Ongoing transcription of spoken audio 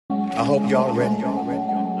I hope y'all ready. Y'all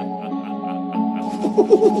ready.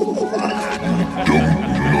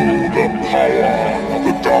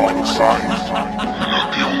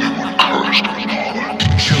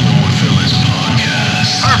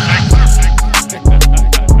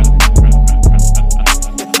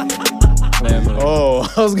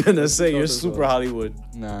 Oh, I was gonna say you're super Hollywood.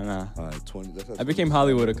 Nah. All right, 20. I became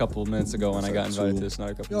Hollywood a couple minutes ago when I got invited to this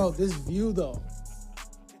Snyder Cup. Yo, this view though.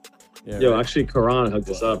 Yeah, Yo, right. actually, Karan hooked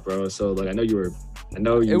us up, bro. So like, I know you.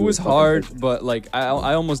 It was hard, but like I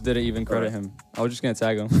almost didn't even credit him. I was just gonna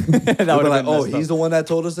tag him. that We're would like, have oh, he's the one that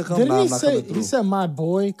told us to come. Didn't Nah, he I'm not say? coming He through. said my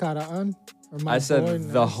boy Karaan. Or my I said boy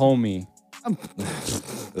the Nas. homie.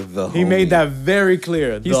 He made that very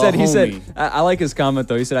clear. He said. I like his comment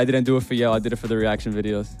though. He said I didn't do it for y'all. I did it for the reaction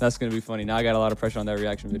videos. That's gonna be funny. Now I got a lot of pressure on that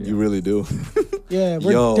reaction video. You really do. Yeah,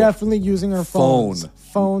 we're Yo, definitely using our phones.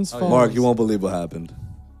 phone. Phones. Mark, you won't believe what happened.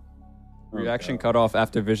 Reaction cut off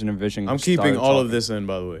after Vision and Vision. I'm keeping started all of talking. this in,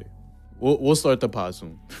 by the way. We'll start the pod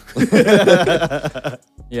soon.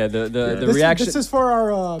 Yeah, the This, reaction. This is for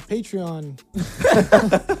our Patreon.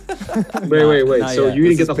 Wait. Not So yet. you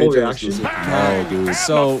didn't This get the is whole Patreon reaction? exclusive. No, dude.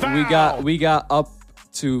 So we got up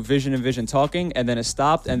to Vision and Vision talking, and then it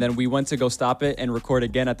stopped, and then we went to go stop it and record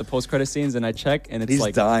again at the post credit scenes, and I check, and it's He's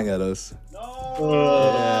like dying at us.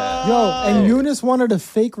 Yo, and Eunice wanted a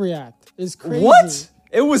fake react. It's crazy. what?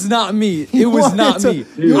 It was not me. It was not me.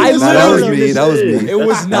 Dude, I nah, that was literally. me. That was me. It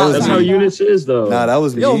was not That's me. how Eunice is, though. Nah, that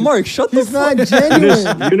was me. Yo, Mark, shut the He's fuck not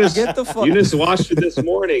genuine. Eunice, Get the fuck. Eunice watched it this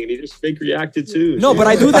morning, and he just fake reacted too. No, but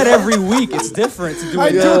I do that every week. It's different to do I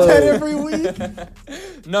it. do that every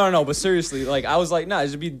week. No. But seriously, like I was like, nah,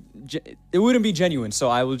 it wouldn't be genuine. So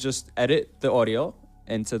I will just edit the audio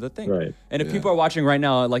into the thing. Right. And if people are watching right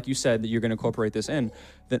now, like you said, that you're gonna incorporate this in,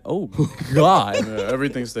 then oh god. Yeah,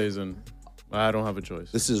 everything stays in. I don't have a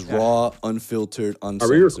choice. This is raw, unfiltered, Are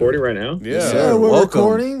uncensored. we recording right now? Yeah. sir. We're Welcome.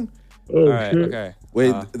 recording. Oh, All right. shit. Okay.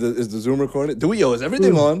 Wait, is the Zoom recording? Is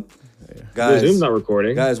everything on? The Guys, Zoom's not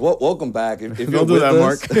recording. guys, welcome back. If you're Don't do with that,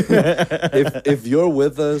 us, Mark. if you're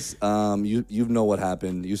with us, you know what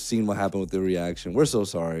happened. You've seen what happened with the reaction. We're so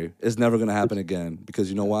sorry. It's never gonna happen again because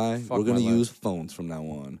you know why? Fuck We're gonna my life. use phones from now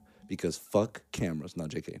on because fuck cameras. Not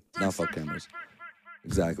JK. Not fuck cameras.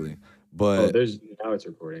 Exactly. Oh, But now it's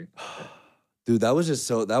recording. dude, that was just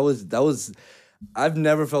so. That was. I've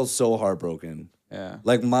never felt so heartbroken. Yeah.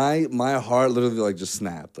 Like my heart literally like just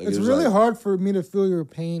snapped. Like, It's it was really like, hard for me to feel your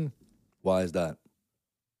pain. Why is that?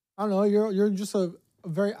 I don't know. You're just a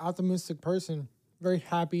very optimistic person. Very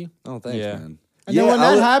happy. Oh, thanks, Yeah. man. And then when I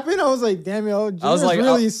that was- happened, I was like, damn, yo, Junior's like,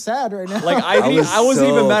 really sad right now. Like I was I wasn't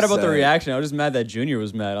even so mad about the sad. reaction. I was just mad that Junior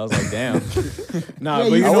was mad. I was like, damn. Nah, Yeah,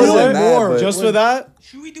 but you you I know wasn't what? mad, but- Just for that,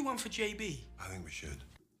 Should we do one for JB? I think we should.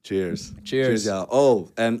 Cheers. Cheers. y'all. Oh,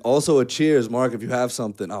 and also a cheers, Mark, if you have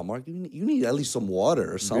something. Oh, Mark, you need at least some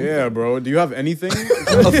water or something. yeah, bro. Do you have anything?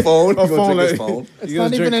 A phone? A You gonna phone, drink his like- phone? It's You not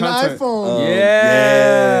gonna even drink an content? iPhone.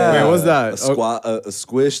 Yeah. Wait, what's that? A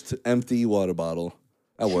squished, empty water bottle.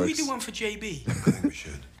 That Should we works. do one for JB? I think we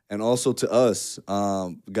should. And also to us,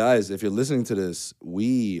 guys, if you're listening to this,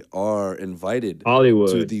 we are invited Hollywood.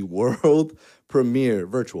 to the virtual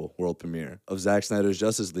world premiere of Zack Snyder's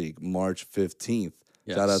Justice League, March 15th.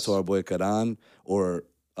 Yes. Shout out to our boy Karan, or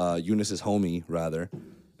Eunice's homie, rather.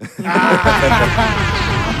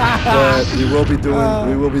 But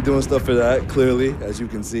we will be doing stuff for that, clearly, as you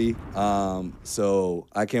can see. So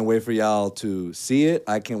I can't wait for y'all to see it.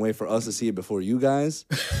 I can't wait for us to see it before you guys.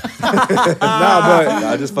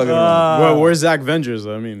 Nah, just fucking around. Well, we're Zach Vengers.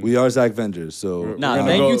 I mean, We are Zack Vengers, so Nah, gonna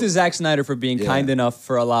thank go- you to Zack Snyder for being Yeah. kind enough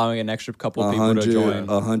for allowing an extra couple people to join.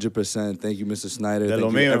 100%. Thank you, Mr. Snyder. De lo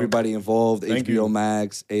Thank you, mío. everybody involved. Thank HBO you.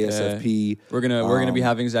 Max, ASFP. We're gonna be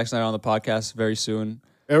having Zack Snyder on the podcast very soon.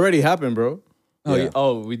 it already happened, bro. Oh,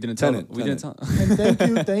 Yeah. we didn't tell him. We didn't tell him.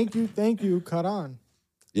 And thank you, Karan.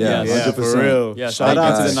 Yeah, Yes. 100%. for real. Yeah, shout thank out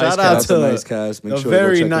you to guys. the nice Shout out cast. to the nice cast. Make The sure to go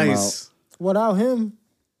very check them nice. Without him,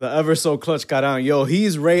 The ever so clutch Karan. Yo,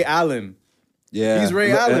 he's Ray Allen. Yeah, He's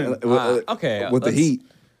Ray Allen. Okay, with the let's- heat.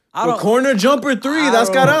 I The don't. corner jumper three. That's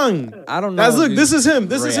don't- Karan. I don't know. That's if look. he's This is him.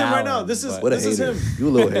 This Ray is him right now. Allen, This is but- What a this is hater. him. You a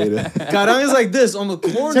little hater. Karan is like this on the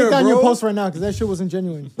corner, take down bro. your post right now because that shit wasn't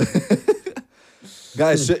genuine.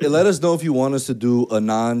 Guys, let us know if you want us to do a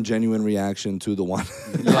non-genuine reaction to the one.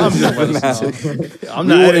 I'm not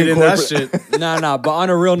will editing that incorporate- shit. Nah. But on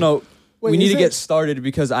a real note, Wait, we need is to it- get started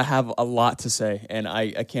because I have a lot to say and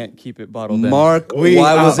I can't keep it bottled in. Mark, We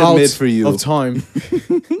why are was it out mid for you? Of time.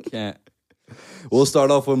 Can't. We'll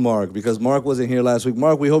start off with Mark because Mark wasn't here last week.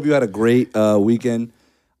 Mark, we hope you had a great weekend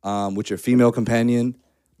with your female companion,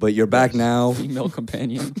 but you're back now. Female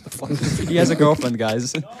companion. The fuck? He has a girlfriend,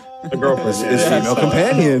 guys. A girlfriend. His Yeah. female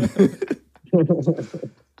companion.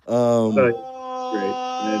 Great.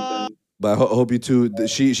 And, But I hope you two.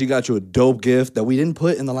 She got you a dope gift that we didn't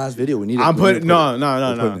put in the last video. We need. I'm we need to putting put no.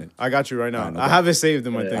 We're putting it. I got you right now. Alright, no I problem. have it saved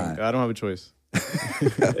in my Yeah. thing. Alright. I don't have a choice.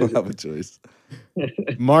 I don't have a choice.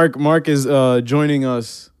 Mark is joining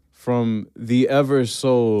us from the ever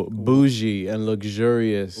so bougie and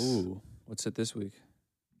luxurious. Ooh, what's it this week?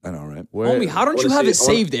 I know, right? Where, Homie, how don't wanna you have see- it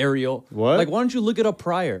saved, Ariel? What? Like, why don't you look it up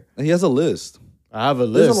prior? He has a list. I have a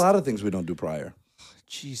There's list. a lot of things we don't do prior.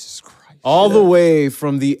 Jesus Christ. All the way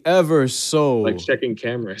from the ever so. like checking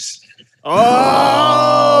cameras.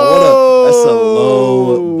 oh, That's a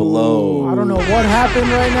low blow. I don't know what happened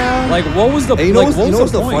right now. Like, what was the And you know, like, what's, what you know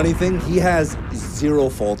was what's the point? funny thing? He has zero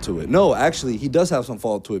fault to it. No, actually, he does have some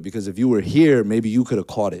fault to it because if you were here, maybe you could have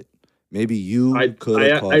caught it. Maybe you could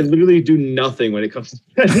have caught I it. literally do nothing when it comes to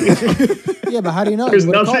Yeah, but how do you know? There's You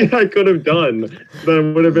would've nothing caught I could have done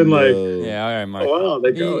that would have been like, No. Yeah, all right, Mark. oh, wow,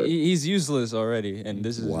 they go. He's useless already, and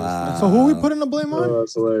this is Wow. it. So who we putting the blame on? Oh,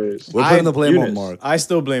 that's hilarious. We're putting the blame on Eunice. Mark. I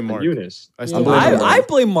still blame Mark. Eunice. I still Yeah. blame Mark. I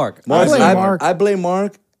blame Mark. Mark, blame Mark. I blame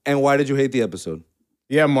Mark. And why did you hate the episode?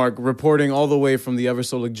 Yeah, Mark, reporting all the way from the ever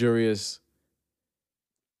so luxurious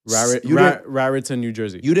You didn't- Raritan, New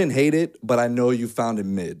Jersey. You didn't hate it, but I know you found it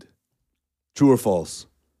mid. True or false?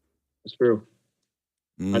 It's true.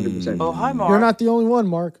 100%. Oh, hi, You're not the only one,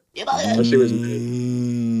 Mark. That shit was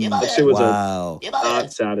that shit was wow.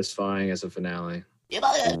 not satisfying as a finale.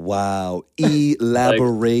 Wow.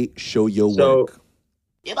 Elaborate. Show your So- work.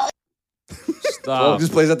 Stop.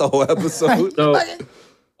 Just plays that the whole episode. So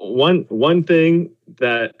one thing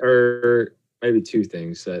that, or maybe two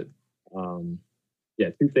things that,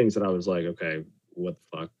 two things that I was like, okay, what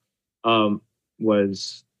the fuck,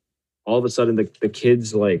 was all of a sudden the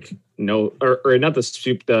kids like no, or not the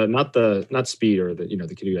speed, not speed or the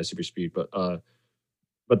the kid who has super speed, but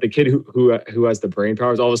the kid who has the brain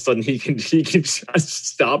powers, all of a sudden he can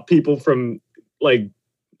stop people from like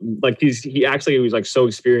he actually was like so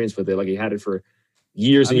experienced with it, like he had it for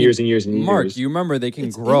years and years and years and years. Mark, you remember they can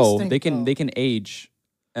It's grow. instinct, though. They can age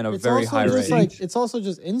at a It's very also high just rate. like it's also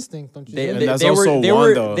just instinct, don't you They, think? And they, that's they also were they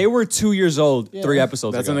Wanda. were they were 2 years old Yeah. 3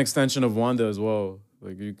 episodes That's ago. an extension of Wanda as well.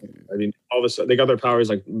 Like you, I mean, all of a sudden they got their powers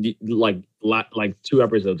like 2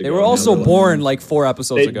 episodes ago. They were Now also they're, born like 4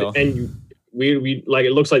 episodes they- ago. and we like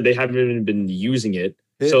it looks like they haven't even been using it.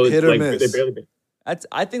 So Hit or like miss. they barely been.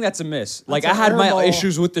 I think that's a miss. Like That's I had an my airball.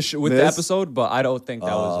 issues with the with the Miss? episode, but I don't think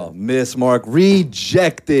that was it. Miss Mark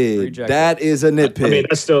rejected. Rejected. That is a nitpick. I mean,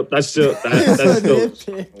 that's still that's still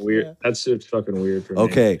weird. Yeah. That's just fucking weird for me.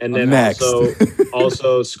 Okay, and then next.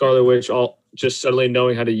 also Scarlet Witch just suddenly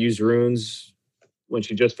knowing how to use runes when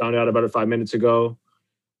she just found out about it 5 minutes ago.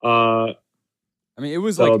 I mean, it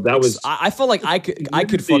was So like that was- I felt like I could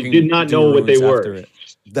They fucking did not do know what they runes were. after it.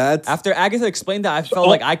 That's After Agatha explained that, I felt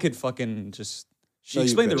like I could fucking just. She No, you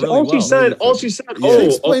explained it couldn't. really well. All she said. Yeah. Oh, She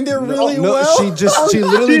explained it really no, well. she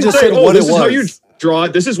literally She just said, said "Oh, what this it is how you was. draw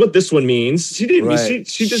it. This is what this one means." She didn't. Right.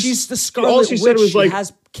 She just. She's the all Scarlet she Witch. said was She like,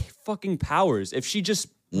 has fucking powers. If she just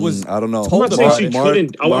was, I don't know. I'm told not saying about she it.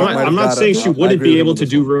 couldn't. I'm not saying she wouldn't be able to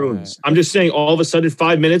do runes. I'm just saying all of a sudden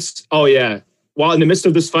 5 minutes. Oh yeah. While in the midst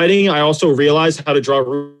of this fighting, I also realized how to draw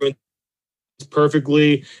runes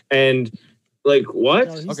perfectly. And like what?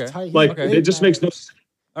 Yo, he's Okay. tight. He's Like big, it just man. makes no sense.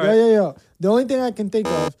 All right. Yeah. The only thing I can think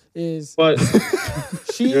of is But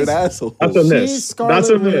she's You're an asshole. that's a miss. she's Scarlet That's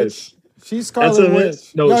a Witch. miss. She's That's Scarlet a Witch.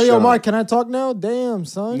 miss. No yo, shot. Mark, can I talk now? Damn,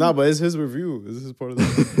 son. nah, but it's his review. This is part of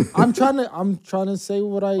the. I'm trying to say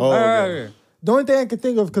what I. Oh, All okay. right, all right. The only thing I can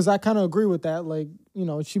think of, because I kind of agree with that, like,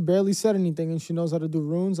 she barely said anything and she knows how to do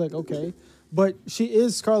runes, like, okay. But she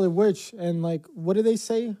is Scarlet Witch, and, like, what do they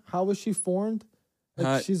say? How was she formed?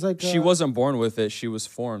 Like, she's like... she wasn't born with it. She was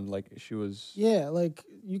formed. Like she was. Yeah, like,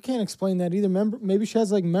 you can't explain that either. Maybe she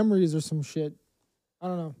has, like, memories or some shit. I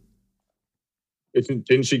don't know.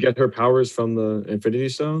 Didn't she get her powers from the Infinity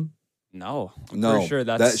Stone? No, I'm No, pretty sure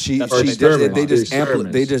that's that she that's what she they Or did, did. they just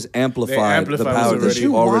Experiments. they just amplified amplified the it power that already. she Did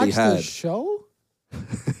you already watch had. the show?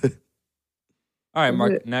 All right,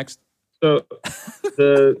 Mark. Next. So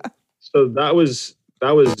that was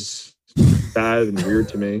bad and weird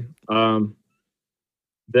to me.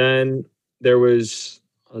 Then there was,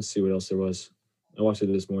 let's see what else there was. I watched it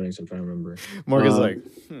this morning, so I'm trying to remember. Mark is Um, like,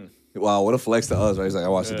 Wow, what a flex to us, right? He's like, I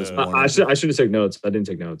watched it this morning. I should have taken notes. I didn't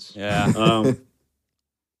take notes. Yeah.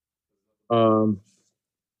 Um,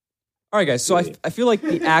 All right, guys. So I feel like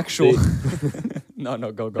the actual. no,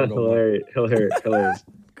 go. hilarious.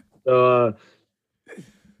 So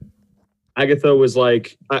Agatha was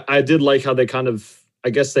like, I did like how they kind of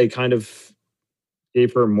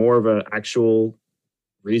gave her more of an actual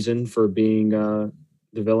reason for being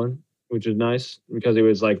the villain, which is nice because it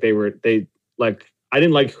was like they like I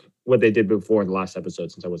didn't like what they did before in the last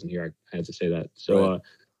episode since I wasn't here. I had to say that. So Right.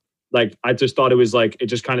 like I just thought it was like it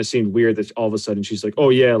just kind of seemed weird that all of a sudden she's like, oh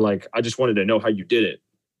yeah, like I just wanted to know how you did it.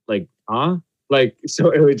 Like, huh? Like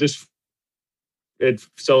so it was just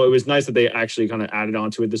so it was nice that they actually kind of added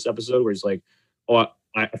on to it this episode where it's like, oh,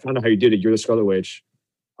 I found out how you did it. You're the Scarlet Witch.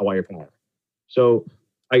 I want your power. So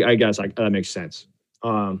I guess that makes sense.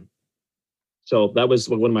 So that was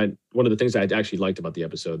one of the things I actually liked about the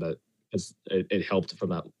episode that it helped from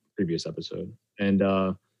that previous episode. And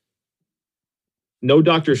no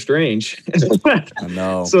Doctor Strange. I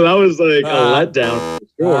know. So that was like a letdown for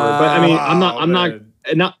sure. But I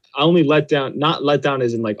mean, I only let down, not let down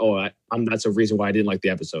as in like, oh, that's a reason why I didn't like the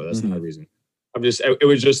episode. That's not a reason. It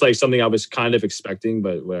was just like something I was kind of expecting,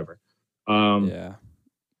 but whatever. Yeah.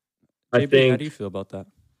 I JB, how think do you feel about that?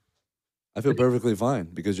 I feel perfectly fine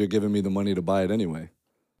because you're giving me the money to buy it anyway.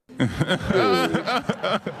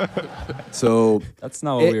 So That's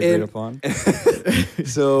not what we agreed and- upon.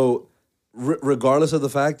 So, regardless of the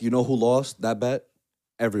fact, you know who lost that bet?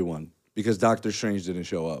 Everyone, because Doctor Strange didn't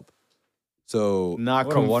show up. So, Not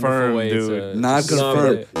What a wonderful confirmed, way dude. to not start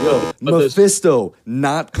confirmed. it. Yo, But this- Mephisto,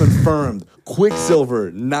 not confirmed.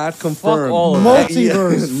 Quicksilver, not confirmed. all of that.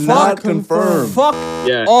 Multiverse, not fuck confirmed. Fuck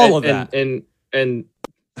yeah, all of and, that. And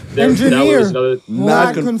Engineer. that was another.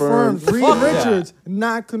 Not confirmed. Reed Fuck that. Richards,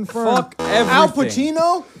 not confirmed. Fuck everything. Al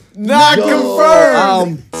Pacino, Not Yo, confirmed.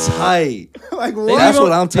 I'm tight. like They what? That's even-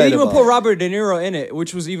 what I'm They tight even about. put Robert De Niro in it,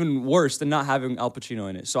 which was even worse than not having Al Pacino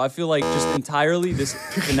in it. So I feel like just entirely this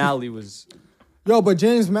finale was. Yo, but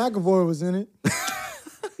James McAvoy was in it.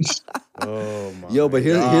 Oh my. Yo, but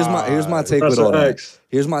here's my take with Professor all that. X.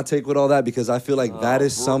 Here's my take with all that because I feel like that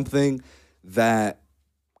is something that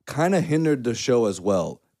kind of hindered the show as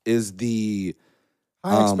well. Is the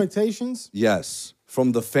High expectations. yes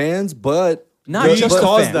from the fans, but Not We just the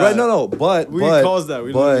caused fans. that. right? No, but We but caused that.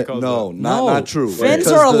 We literally but caused no, that. not true. Fans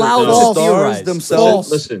Because are allowed the to stars theorize. themselves.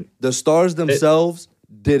 Listen, The stars themselves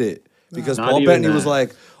did it because Not Paul even Bettany that. was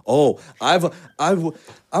like, "Oh,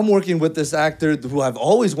 I'm working with this actor who I've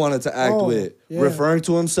always wanted to act Oh, with," yeah. referring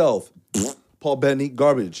to himself. Paul Bettany,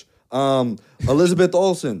 garbage. Elizabeth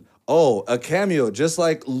Olsen, oh, a cameo, just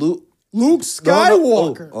like Luke. Luke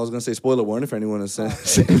Skywalker. I was gonna say spoiler warning for anyone that's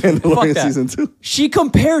seen Mandalorian that. season 2. She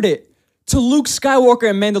compared it to Luke Skywalker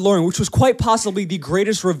and Mandalorian, which was quite possibly the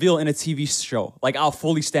greatest reveal in a TV show. Like, I'll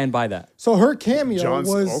fully stand by that. So her cameo Jon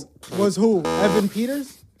was who? Evan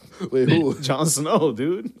Peters. Wait, who? Jon Snow,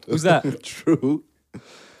 dude. Who's that? True.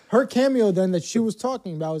 Her cameo then that she was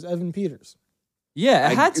talking about was Evan Peters.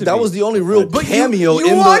 Yeah, it had to That be. was the only real cameo you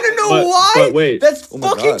in want the. to know But- why? but wait. That's Oh my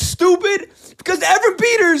fucking God. stupid. Because Evan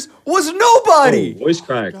Peters was nobody. voice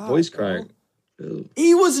crack, voice bro. crack.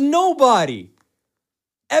 He was nobody.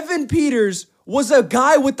 Evan Peters was a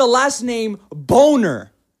guy with the last name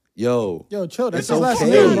Boner. Yo, Yo, chill. That's It's his last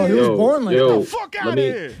okay. name, bro. He was born like that. Fuck let out me-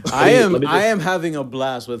 of here. I am let me just- I am having a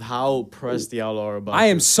blast with how pressed y'all are about. I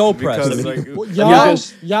am this. so pressed. Because, Let like, Well, me y'all,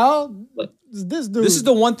 just- y'all, this dude. This is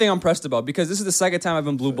the one thing I'm pressed about because this is the second time I've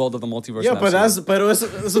been blue balled of the multiverse. yeah, in but episode.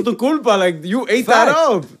 that's tu culpa. Like you ate that Facts.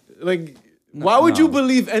 up. Like why would you no.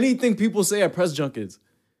 believe anything people say at press junkets?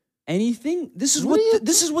 anything. This is What what do you-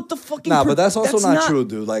 this is what the fucking. nah, but that's also not true,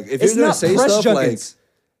 dude. Like, if It's you're gonna not say press stuff junkets.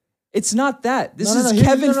 It's not that. This No, no, is no,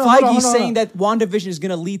 Kevin no, Feige hold on. saying that WandaVision is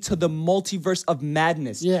going to lead to the multiverse of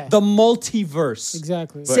madness. Yeah. The multiverse.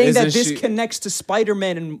 exactly. But Saying that isn't this she- connects to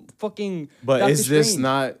Spider-Man and fucking But Doctor is this Strange.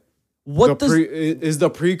 not What the does... is the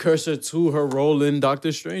precursor to her role in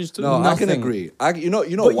Doctor Strange too? No, I can Nothing. agree. You know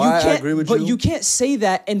But why you can't, I agree with but you. you can't say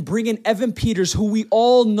that and bring in Evan Peters, who we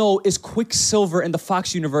all know is Quicksilver in the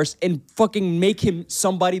Fox universe, and fucking make him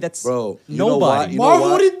somebody that's Bro, you know why- nobody. you know Marvel,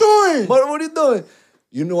 why? what are you doing? But what are you doing?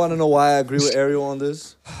 You want to know why I agree with Ariel on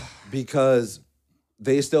this? Because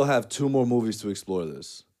they still have 2 more movies to explore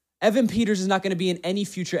this. Evan Peters is not going to be in any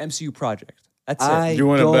future MCU project. That's I it. You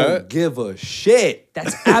wanna don't bet? give a shit.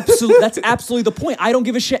 That's absolutely the point. I don't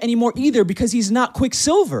give a shit anymore either because he's not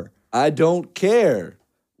Quicksilver. I don't care.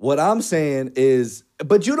 What I'm saying is,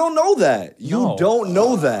 but you don't know that. You No. don't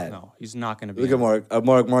know that. No, he's not going to be. Look in at it.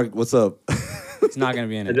 Mark. Mark, what's up? He's not going to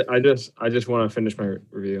be in it. I just want to finish my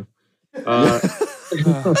review.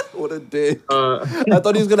 What a dick. Uh, I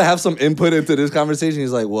thought he was gonna have some input into this conversation.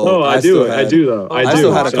 He's like, well, no, I still do. I had- do though. I I do.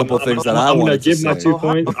 still had a So couple things that I I'm gonna wanted to give my say. 2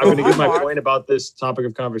 points. I'm gonna give my point about this topic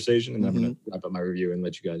of conversation, and I'm gonna wrap up my review and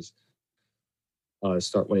let you guys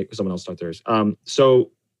start when someone else start theirs.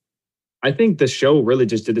 So I think the show really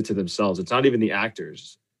just did it to themselves. It's not even the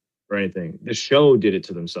actors or anything. The show did it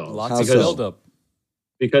to themselves. Lots How of so? build up.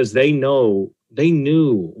 Because they knew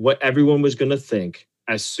what everyone was gonna think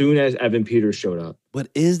as soon as Evan Peters showed up. But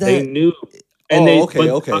is that? They knew.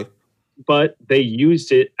 But they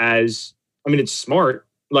used it as, I mean, it's smart.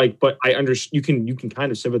 Like, but I understand you can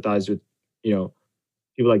kind of sympathize with,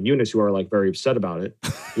 people like Eunice who are like very upset about it.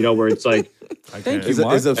 Where it's like, Thank you, is,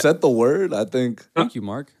 Mark. is upset the word? I think Thank you,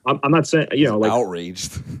 Mark. I'm not saying, like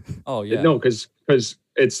outraged. Oh yeah. no, because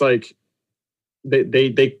it's like they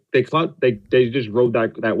just rode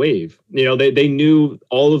that wave. They knew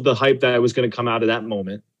all of the hype that was going to come out of that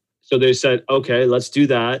moment. So they said, okay, let's do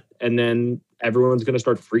that, and then everyone's going to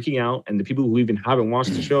start freaking out, and the people who even haven't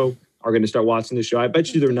watched the show are going to start watching the show. I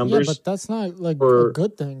bet you their numbers. Yeah, but that's not like a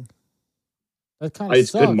good thing. That kind of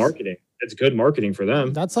it's sucks. good marketing. It's good marketing for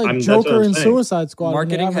them. That's like that's Joker what I'm and saying. Suicide Squad.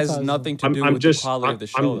 Marketing has nothing to do I'm with just- the quality of the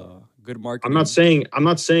show, though. Good marketing. I'm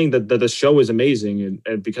not saying that the show is amazing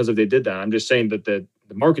and because if they did that. I'm just saying that the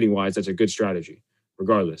marketing wise, that's a good strategy,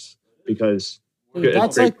 regardless, because it's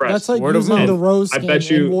That's great like press. that's like Word of using mouth. the Rose I skin bet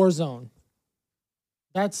you- in Warzone.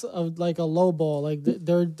 That's like a low ball. Like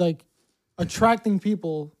they're like attracting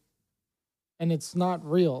people, and it's not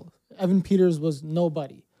real. Evan Peters was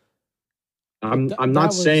nobody. I'm that not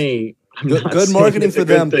was- saying Good marketing it's a for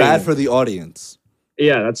good them, thing. bad for the audience.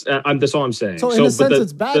 Yeah, that's all I'm saying. So in a but sense, the-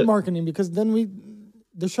 it's bad the- marketing because then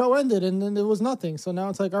the show ended and then there was nothing. So now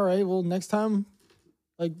it's like, all right, well, next time,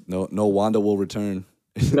 like No, Wanda will return.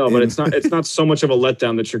 No, but And- it's not so much of a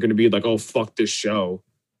letdown that you're going to be like, oh fuck this show.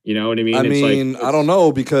 You know what I mean? I It's mean, like, I don't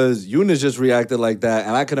know because Eunice just reacted like that,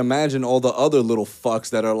 and I can imagine all the other little fucks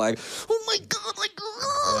that are like, "Oh my god!" Like,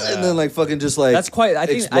 and then like fucking just like That's quite. I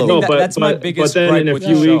think explode. that's my biggest But then gripe in a with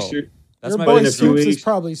few the weeks, show. That's your my boy in a biggest few Stoops is weeks-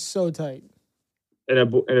 probably so tight.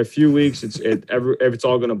 in a few weeks, it's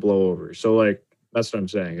all going to blow over. So like that's what I'm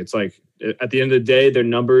saying. It's like at the end of the day, their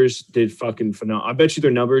numbers did fucking phenomenal. I bet you their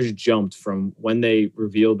numbers jumped from when they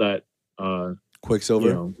revealed that.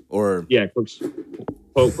 Quicksilver or Yeah, quote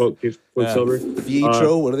Quicksilver.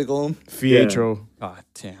 Pietro. What do they call him? Fietro. God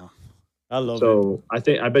damn. I love it. So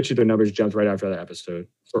I bet you their numbers jumped right after that episode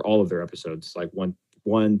for all of their episodes, like one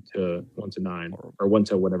to 9 or 1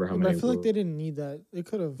 to whatever how But many. I feel like were. they didn't need that. They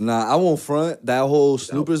could have. Nah, I won't front. That whole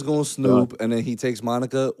Snooper's gonna snoop, and then he takes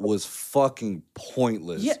Monica was fucking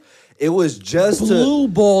pointless. Yeah. It was just to Blue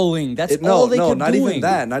balling. That's all they kept not doing. even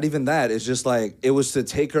that. Not even that. It's just like it was to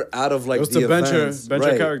take her out of like it was the to bench events. her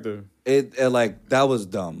Right. character. It like that was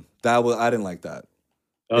dumb. I didn't like that.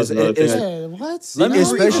 That was It's- another thing. it's- Yeah, what? Let me I'm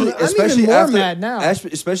especially even- I'm especially even more after mad now.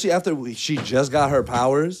 especially after she just got her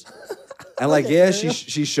powers. And like yeah,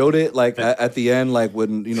 she showed it like at the end, like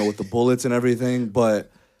when with the bullets and everything, but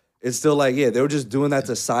it's still like they were just doing that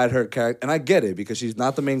to side her character, and I get it because she's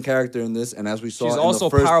not the main character in this, and as we saw She's in also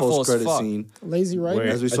the first powerful as post-credit fuck. scene, Lazy writing. Wait.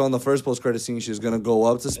 as we saw in the first post-credit scene, she's gonna go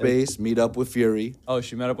up to space, meet up with Fury. Oh,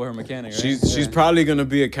 she met up with her mechanic. Right? She's probably gonna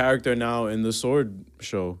be a character now in the Sword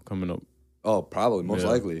show coming up. Oh, probably most Yeah.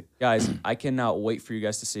 likely. Guys, I cannot wait for you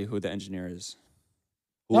guys to see who the engineer is.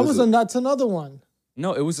 Who That is was it? that's another one.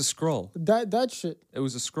 No, it was a scroll. That shit. It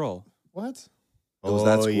was a scroll. What? It was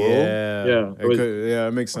that squirrel? Yeah, Yeah, it was-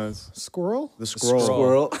 it makes sense. Squirrel? The scroll.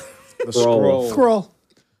 Squirrel. The Scroll. scroll. Squirrel.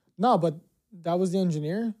 No, but that was the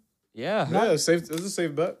engineer. Yeah. Yeah, safe. It's a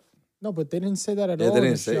safe bet. No, but they didn't say that at Yeah, all. they in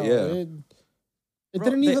didn't the say- show. yeah. It Bro,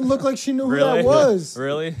 didn't they- even look like she knew who Really? that was.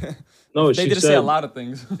 Really? No, They she didn't said, say a lot of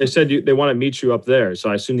things. They said they want to meet you up there, so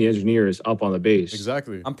I assume the engineer is up on the base.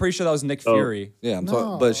 Exactly. I'm pretty sure that was Nick Oh. Fury. Yeah, I'm No,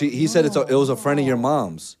 talking. But he said it was a friend of your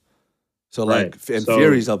mom's. So like, Right. and So-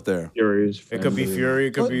 Fury's up there. Fury's It could be friends. Fury.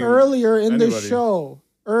 It could But be earlier in the anybody. show,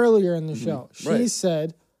 she Right.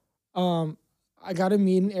 said, I got to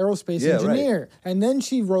meet an aerospace Yeah, right. engineer. And then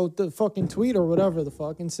she wrote the fucking tweet or whatever the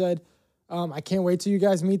fuck and said, I can't wait till you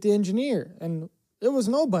guys meet the engineer. And it was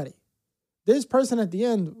nobody. This person at the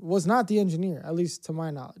end was not the engineer, at least to my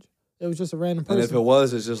knowledge. It was just a random And person. if it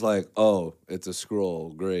was, it's just like, oh, it's a scroll.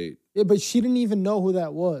 Great. Yeah, but she didn't even know who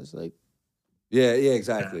that was. Like, Yeah,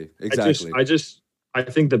 exactly. Exactly. I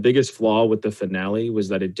think the biggest flaw with the finale was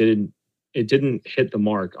that it didn't hit the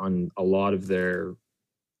mark on a lot of their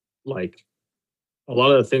a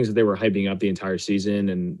lot of the things that they were hyping up the entire season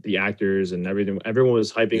and the actors and everything. Everyone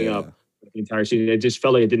was hyping Yeah. up the entire season. It just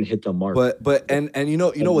felt like it didn't hit the mark. But you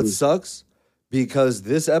know what sucks? Because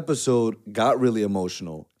this episode got really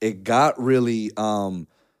emotional. It got really and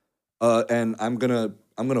I'm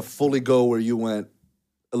gonna fully go where you went.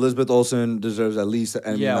 Elizabeth Olsen deserves at least an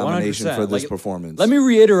Emmy Yeah, nomination 100%. for this Like, performance. Let me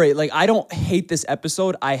reiterate, I don't hate this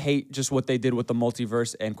episode. I hate just what they did with the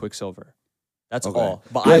multiverse and Quicksilver. That's Okay. all.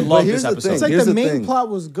 But Yeah, I but love here's this the episode. thing. It's like Here's the the main thing. plot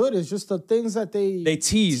was good. It's just the things that They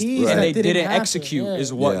teased Right. and they that didn't happen. execute Yeah.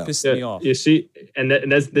 is what Yeah. pissed Yeah, me off. you see, and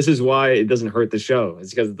this is why it doesn't hurt the show.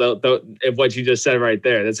 It's because if what you just said right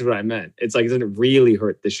there, that's what I meant. It's like it doesn't really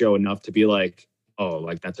hurt the show enough to be like, oh,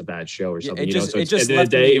 like that's a bad show or Yeah, something. it you know? just- So it it's- just at the end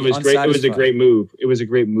of the left day, me it was great. It was a unsatisfied. great move. It was a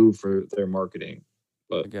great move for their marketing.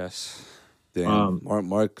 I guess. Damn,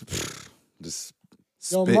 Mark, just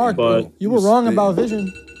Yo, spitting, Mark, bro. you were wrong spitting. about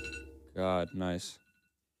Vision. God, nice.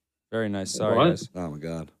 Very nice. Sorry, What? guys. Oh my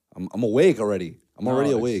god, I'm awake already. I'm No, already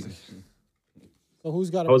it's- awake. So who's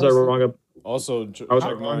got a How was I wrong up? Also, How was I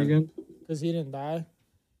check wrong mine. again? Because he didn't die.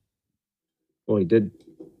 Well, he did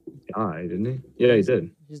die, didn't he? Yeah, he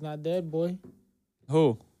did. He's not dead, boy.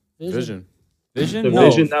 Who? Vision. Vision? The No.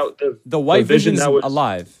 Vision that The white the Vision Vision's that was-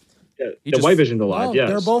 alive. yeah, He the just- White Vision's alive. No, yes,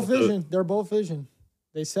 they're both The- Vision. They're both Vision.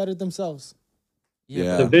 They said it themselves.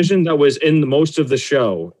 Yeah. The Vision that was in the most of the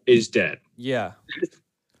show is dead. Yeah.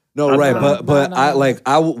 No, Nah, right, nah, but nah, I nah. like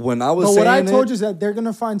when I was But saying what I told it, you is that they're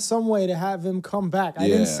gonna find some way to have him come back. I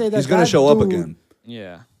yeah, didn't say that he's gonna that show up dude- again.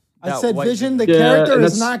 Yeah. I That said white Vision, the Yeah, character and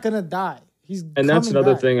is that's- not gonna die. He's And that's coming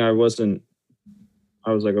another back. thing I was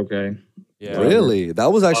like, okay. Yeah. Really,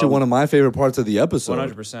 that was actually Um, one of my favorite parts of the episode.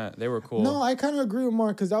 100%. They were cool. No, I kind of agree with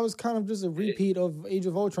Mark because that was kind of just a repeat of Age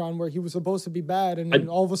of Ultron where he was supposed to be bad and then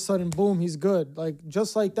all of a sudden, boom, he's good. Like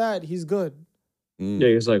just like that, he's good. Mm. Yeah,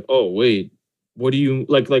 he's like, oh wait, what do you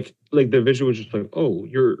like the Vision was just like, oh,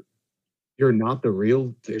 you're not the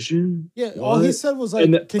real Vision? Yeah, all he What? said was like,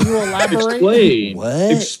 And the- "Can you elaborate?" Explain.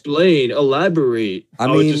 What? Explain. Elaborate. I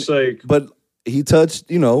was mean, just like But he touched,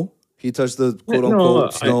 he touched the quote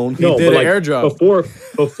unquote stone. no, did but an like, airdrop. before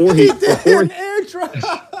he before An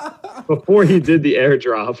airdrop. before he did the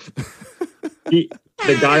airdrop, the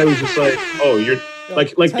guy was just like, "Oh, you're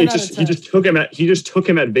like 10 it out of just he 10. just took him at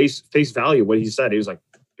face value what he said. He was like,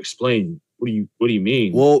 "Explain. What do you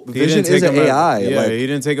mean?" Well, He Vision didn't take is an him AI. At, yeah, like, he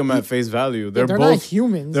didn't take them at face value. They're They're not both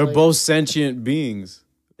humans. they're like- both sentient beings.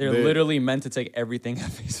 They're They- literally meant to take everything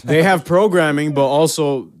at face value. They have programming, but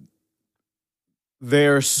also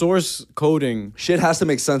their source coding. shit has to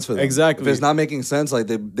make sense for them. Exactly. If it's not making sense, like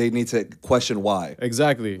they need to question why.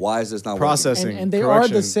 Exactly. Why is this not Processing. and they are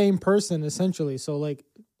correction. the same person essentially. So like,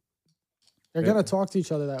 they're gonna talk to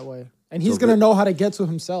each other that way, and he's So gonna they- know how to get to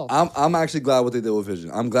himself. I'm actually glad what they did with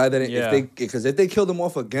Vision. I'm glad that Yeah. if they killed him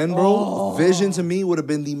off again, bro, Oh. Vision to me would have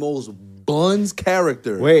been the most buns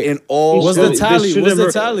character Wait, in all. What's should- the they tally? should What's the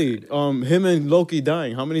have- tally? Him and Loki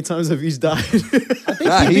dying. How many times have each died? I think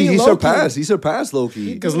Nah, he beat he Loki. surpassed. He surpassed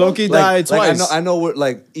Loki. Because Loki died twice. I know. We're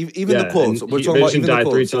like even the Yeah, quotes. and We're talking about Vision even the died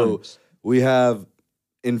quotes. 3 So times. we have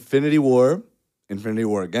Infinity War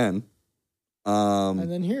again.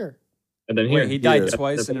 And then here, And then here Wait, he died Here.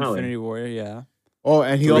 twice That's in the finale. Infinity War, yeah. Oh,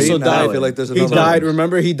 and he Three? also Nah, died. I feel like there's he another died. one.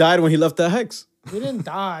 Remember, he died when he left the hex he didn't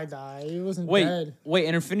die. He wasn't Wait, dead. wait,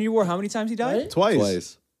 in Infinity War, how many times he died? Right?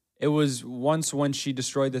 twice. It was once when she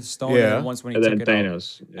destroyed the stone, Yeah. and then once when he and then took it out.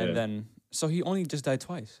 Thanos. Yeah. And then, so he only just died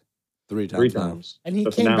twice. 3 times. 3 now. times. And he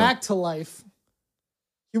The came finale. back to life.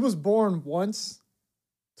 He was born once,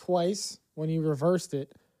 twice when he reversed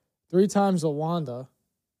it, 3 times with Wanda,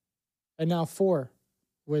 and now 4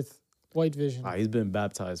 with White Vision. Ah, he's been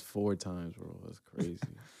baptized 4 times, bro. That's crazy.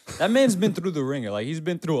 That man's been through the ringer. Like, he's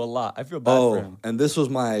been through a lot. I feel bad for Oh, him. and this was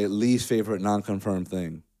my least favorite non-confirmed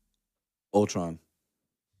thing. Ultron.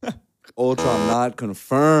 Ultron not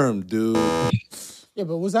confirmed, dude. Yeah,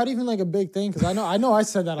 but was that even like a big thing? Because I know I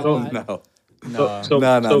said that a lot. No. Nah. So-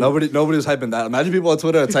 No, nobody was hyping that. Imagine people on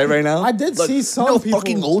Twitter are tight right now. I did Like, see some no people.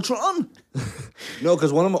 fucking Ultron. No,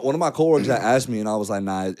 because one of my coworkers had asked me, and I was like,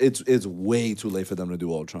 nah, it's way too late for them to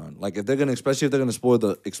do Ultron. Like if they're gonna, especially if they're gonna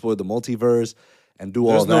explore the multiverse and do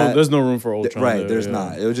all that. There's no room for Ultron. Right, there, there's yeah.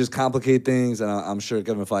 not. It would just complicate things, and I'm sure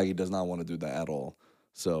Kevin Feige does not want to do that at all.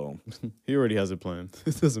 So He already has a plan.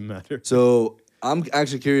 It doesn't matter. I'm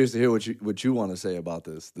actually curious to hear what you want to say about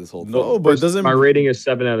this whole thing. No, but it doesn't. My rating is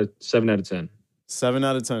 7 out of 10. 7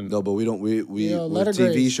 out of 10. No, but we don't. We Yeah, with letter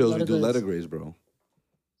TV grades, shows we letter do grades. letter grades, bro.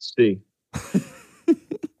 C.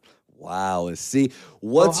 Wow. Let's see.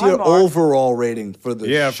 What's hi, your Mark. overall rating for the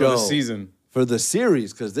Yeah, show? for the season. For the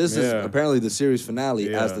series, because this is Yeah. apparently the series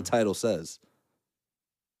finale, as Yeah. the title says.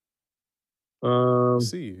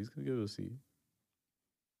 C. He's gonna give it a C.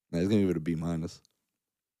 Nah, he's gonna give it a B minus.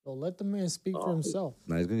 So let the man speak for himself.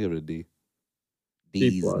 Nah, he's gonna give it a D. B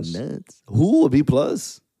D's plus. nuts. Who a B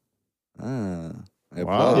plus? Ah, I applaud,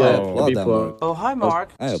 Wow. I Yeah, applaud B that. plus. Mark. Oh, hi, Mark.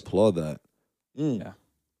 I applaud that. Yeah.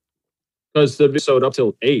 Because the episode up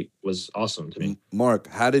till 8 was awesome to me. Mark,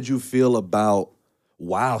 how did you feel about?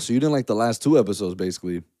 Wow, so you didn't like the last 2 episodes,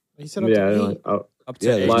 basically. He said up Yeah, to I 8. Up to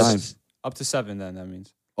Yeah, eight. there's last- Up to 7, then that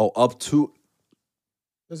means. Oh, up to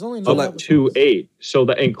There's only up 9 episodes. to 8. So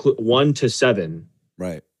that include 1 to 7.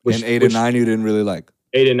 Right. Which- and 8 which- and 9 you didn't really like.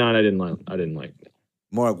 8 and 9 I didn't like.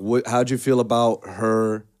 Mark, how'd you feel about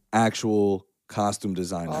her actual costume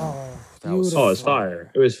design? Oh, Oh, it's fire.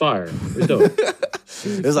 It was fire. It was dope.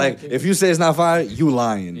 It's like, if you say it's not fire, you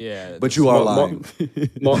lying. Yeah, But you are Mar-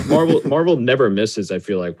 lying. Marvel never misses, I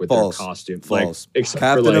feel like, with False. their costume. False. Like, except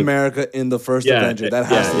Captain for, like, America in the first Yeah, Avenger. That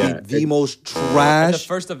has yeah, to be the yeah. most The trash.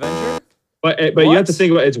 first Avenger. But you have to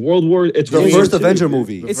think about it, it's World War. It's The World first War II, Avenger dude.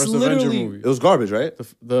 movie. It's First literally- Avenger movie. It was garbage, right?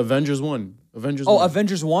 The Avengers one. Avengers. Oh, one.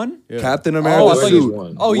 Avengers 1? Yeah. Captain I America's thought you-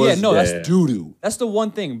 suit. Oh, yeah, was no, that's doo-doo. That's the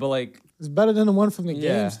one thing, but like, It's better than the one from the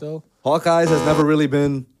Yeah. games, though. Hawkeyes has never really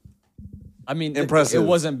been. I mean, Impressive. It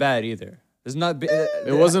wasn't bad either. It's not.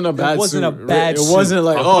 It wasn't a bad. It wasn't a suit. bad. It wasn't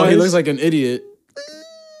like, oh, he Hawkeyes? looks like an idiot.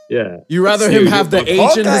 Yeah. You rather him Dude, have the H in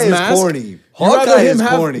Hawkeye his is mask. corny. You rather Hawkeye him is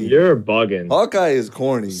have- corny. You're bugging. Hawkeye is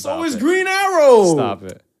corny. So is Green Arrow. Stop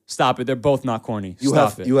it. Stop it. They're both not corny. You Stop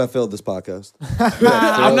have it. you have failed this podcast.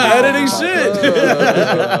 I'm not editing shit.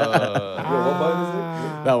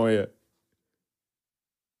 Ah. That one, yeah.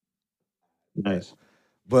 Nice.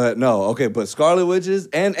 But no, okay, but Scarlet Witches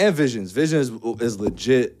and Visions. Vision is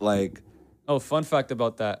legit like Oh, fun fact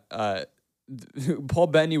about that. Paul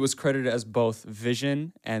Bettany was credited as both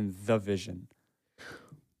Vision and The Vision.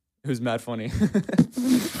 It was mad funny. So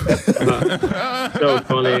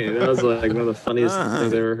funny. That was like one of the funniest things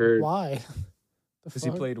I've ever heard. Why? The Because he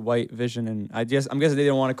fuck? played White Vision, and I'm guessing they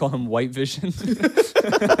didn't want to call him White Vision.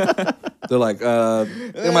 they're like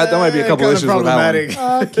there might be a couple Kinda issues with that one. problematic.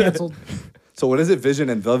 Canceled. So what is it? Vision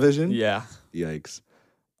and The Vision? Yeah. Yikes.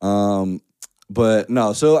 But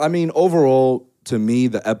no, so I mean overall to me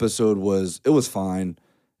the episode was fine.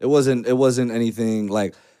 It wasn't anything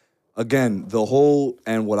like again, the whole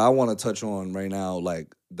and what I want to touch on right now,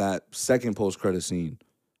 like that second post-credit scene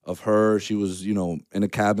of her, she was, in a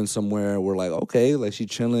cabin somewhere. We're like, okay, like she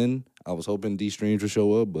chilling. I was hoping D Strange would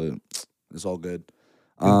show up, but it's all good.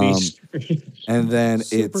 And then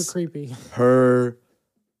Super it's creepy. her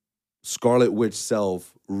Scarlet Witch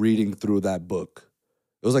self reading through that book.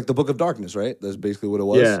 It was like the Book of Darkness, right? That's basically what it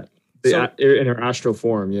was. Yeah. In her astral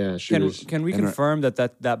form, yeah. Can we in her- confirm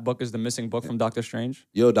that book is the missing book from Doctor Strange?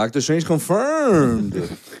 Yo, Doctor Strange confirmed.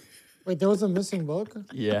 Wait, there was a missing book?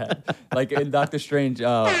 Yeah. Like in Doctor Strange,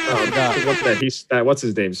 I forgot. What's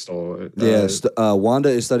his name stole it? Wanda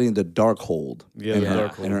is studying the Darkhold. Yeah, in the her,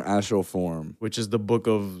 Darkhold. in her astral form. Which is the book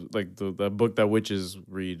of like the book that witches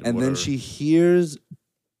read. And whatever. then she hears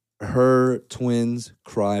her twins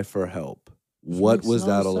cry for help. What Makes was no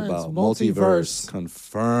that all sense. about? Multiverse.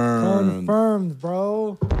 Confirmed. Confirmed,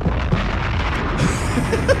 bro.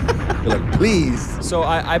 You're like, please. So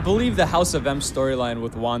I believe the House of M storyline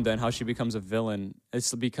with Wanda and how she becomes a villain.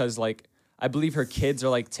 It's because like I believe her kids are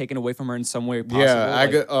like taken away from her in some way possible.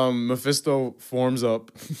 yeah, Mephisto forms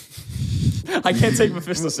up. I can't take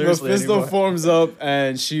Mephisto seriously Mephisto anymore. forms up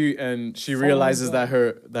and she realizes that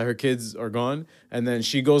her kids are gone, and then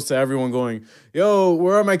she goes to everyone going, "Yo,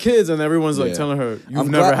 where are my kids?" And everyone's like Yeah. telling her, "You've I'm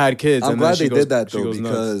never glad- had kids." I'm and then glad she they goes- did that she though, goes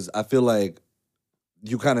nuts. because I feel like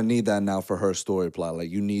you kind of need that now for her story plot. Like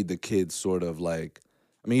you need the kids sort of like,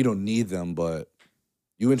 I mean, you don't need them, but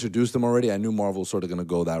you introduced them already. I knew Marvel was sort of gonna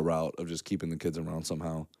go that route of just keeping the kids around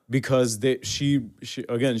somehow. because she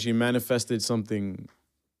manifested something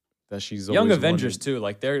that she's Young always Avengers wanted. too,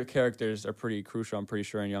 like their characters are pretty crucial. I'm pretty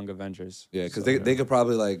sure in Young Avengers. Yeah, because they could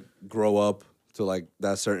probably like grow up to like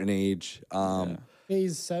that certain age.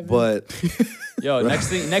 Phase 7. But Yo, next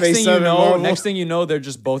thing Phase you 7 know, Marvel. they're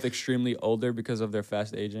just both extremely older because of their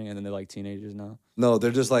fast aging, and then they're like teenagers now. no,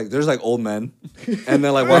 they're just like there's like old men, and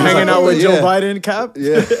then like We're one's hanging like, out with yeah, Joe Biden, Cap.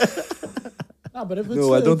 Yeah, Nah, but if it's,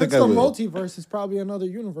 No, I don't if think it's I the will. multiverse, it's probably another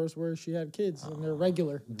universe where she had kids and they're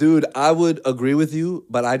regular. dude, I would agree with you,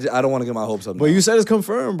 but I don't want to get my hopes up. But now. you said it's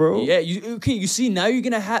confirmed, bro. Yeah, you see now you're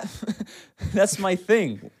gonna have. That's my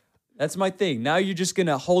thing. That's my thing. Now you're just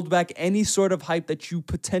gonna hold back any sort of hype that you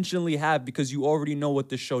potentially have because you already know what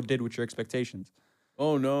this show did with your expectations.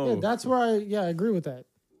 Oh no. Yeah, that's where I agree with that.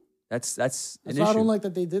 That's an That's issue. why I don't like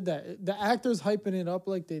that they did that. The actors hyping it up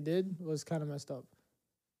like they did was kind of messed up.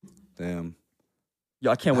 Damn. Yo,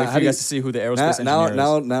 I can't wait How for do you guys you- to see who the aerospace engineer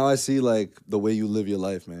is. Now I see like the way you live your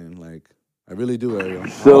life, man. Like I really do, Ariel.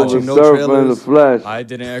 Silver Watching no Surfer in the trailers. flesh. I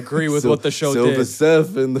didn't agree with Sil- what the show Silver did.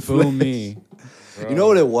 Surfer in the Boo flesh. me. You know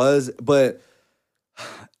what it was, but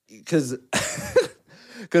because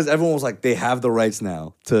everyone was like, they have the rights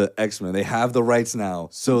now to X-Men. They have the rights now,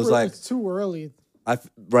 so it's like, It's too early.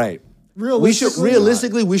 right.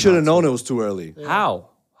 Realistically, We should have known it was too early. How?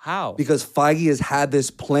 How? Because Feige has had this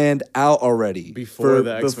planned out already Before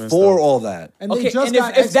the X-Men before stuff. all that. And they Okay, just and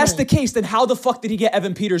got if that's the X-Men. case, then how the fuck did he get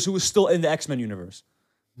Evan Peters, who was still in the X-Men universe?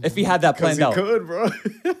 If he had that Because planned he out. could, bro.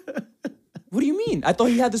 What do you mean? I thought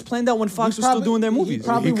he had this planned out when Fox was still probably- doing their he movies.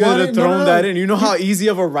 probably He could have wanted- thrown no. that in. You know how easy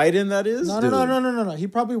of a write-in that is? No. He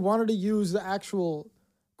probably wanted to use the actual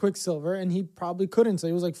Quicksilver, and he probably couldn't. So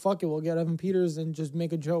he was like, "Fuck it, we'll get Evan Peters and just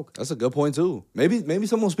make a joke." That's a good point too. Maybe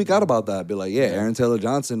someone will speak out about that. Be like, yeah, Aaron Taylor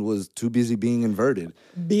Johnson was too busy being inverted.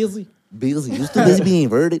 Busy. Busy, he was too busy being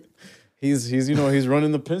inverted. He's he's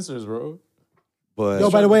running the pincers, bro. But Yo,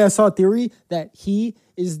 by the way, I saw a theory that he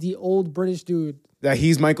is the old British dude. That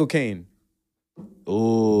he's Michael Caine.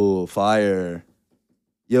 ooh, fire.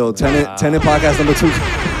 Yo, Tenet podcast number 2.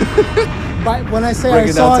 But when I say I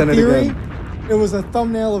Breaking saw down a Tenet theory, again. it was a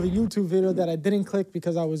thumbnail of a YouTube video that I didn't click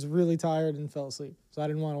because I was really tired and fell asleep, so I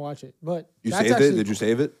didn't want to watch it. But You that's saved actually, it? Did you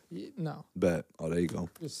save it? No, Bet. Oh, there you go.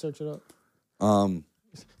 just search it up. Um,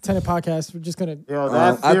 Tenet podcast. We're just gonna. Yo,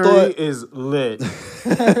 that I theory thought- is lit.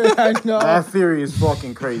 I know. theory is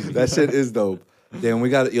fucking crazy. that shit is dope. Damn, we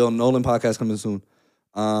got Nolan podcast coming soon.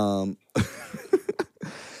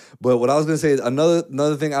 But what I was gonna say is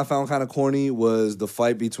another thing I found kind of corny was the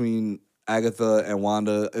fight between Agatha and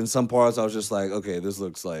Wanda. In some parts, I was just like, okay, this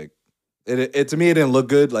looks like it. To me, it didn't look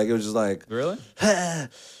good. Like it was just like, Really?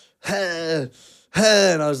 and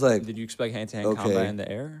I was like, Did you expect hand-to-hand Okay. combat in the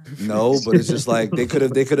air? no. But it's just like they could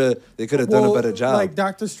have done a better job. Like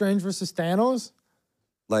Doctor Strange versus Thanos.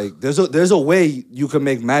 Like there's a way you can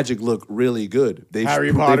make magic look really good.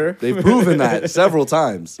 Harry Potter. They've proven that several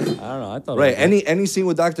times. I don't know. I thought Right. it was- Any scene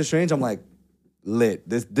with Doctor Strange, I'm like, lit.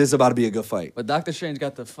 This is about to be a good fight. But Doctor Strange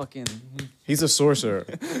got the fucking. He's a sorcerer.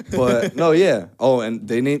 But no, yeah. Oh, and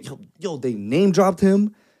they they name dropped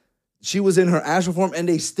him. She was in her astral form, and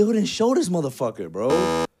they still didn't show this motherfucker,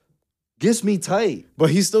 bro. Gets me tight. But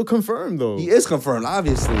he's still confirmed, though. He is confirmed,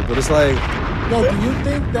 obviously, but it's like, Yo, do you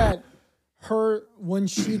think that her when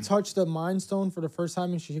she touched the Mind Stone for the first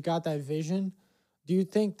time and she got that vision? Do you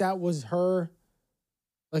think that was her?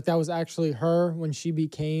 Like that was actually her when she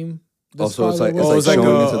became. The so it's Scarlet like- Witch? it's like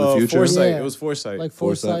showing into the future? Foresight. Yeah. It was foresight. Like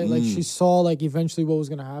Foresight. foresight. Like she saw like eventually what was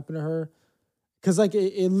gonna happen to her. Cause like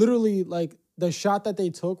it literally like the shot that they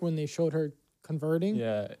took when they showed her converting,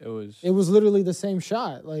 Yeah, it was. it was literally the same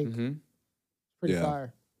shot. Like Mhm. pretty Yeah.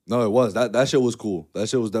 fire. no, it was. That shit was cool. That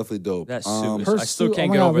shit was definitely dope. That suit is- Her I still suit, can't oh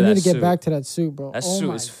my get God, over we that need to get suit. back to that suit, bro. That Oh suit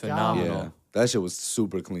my is God. phenomenal. Yeah. That shit was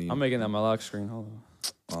super clean. I'm making that my lock screen. Hold on.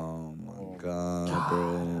 Oh my god,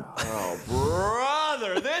 bro.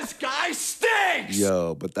 Brother, this guy stinks!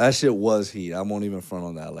 Yo, but that shit was heat. I won't even front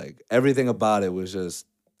on that. Like everything about it was just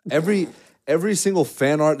every single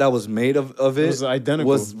fan art that was made of it, was identical.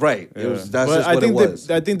 Was right. It was that's But just I what think it was.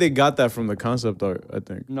 I think they got that from the concept art. I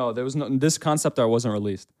think. No, there was no. This concept art wasn't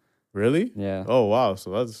released. Really? Yeah. Oh wow.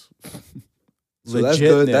 So that's. So that's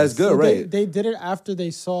good. That's legitness. good, So right? They did it after they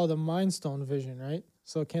saw the Mind Stone vision, right?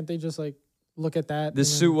 So can't they just like look at that? This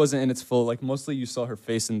and suit then- wasn't in its full. Like mostly, you saw her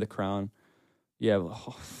face in the crown. Yeah. But,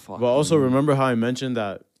 oh fuck. But also remember how I mentioned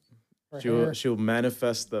that her she'll hair. she'll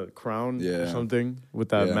manifest the crown or Yeah. something with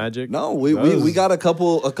that Yeah. magic. No, we That was- got a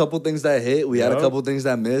couple things that hit. We had a Yup. couple things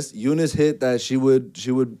that missed. Eunice hit that she would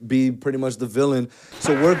be pretty much the villain.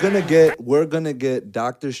 So we're gonna get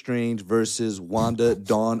Doctor Strange versus Wanda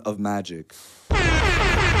Dawn of Magic.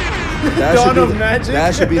 That Dawn should be of the- Magic?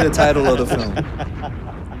 That should be the title of the film.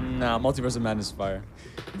 Nah, Multiverse of Madness is fire.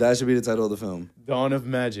 That should be the title of the film. Dawn of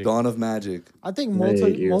magic. Dawn of Magic. I think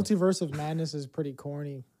Thank you. Multiverse of Madness is pretty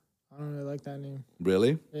corny. I don't really like that name.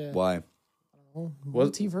 Really? Yeah. Why? Oh,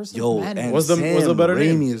 What- Multiverse Yo, of Madness. and What's the Sam better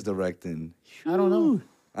name? Raimi is directing. I don't know.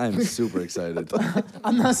 I'm super excited.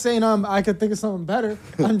 I'm not saying I could think of something better.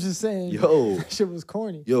 I'm just saying Yo, shit was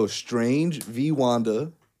corny. yo, Strange v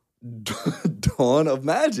Wanda, Dawn of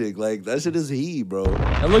Magic. Like that shit is he, bro.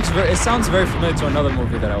 It looks very. It sounds very familiar to another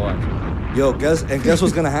movie that I watched. Yo, guess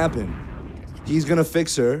what's gonna happen? He's gonna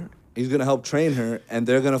fix her. He's gonna help train her, and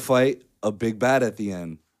they're gonna fight a big bad at the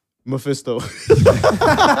end. Mephisto.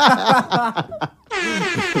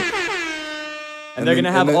 And they're then-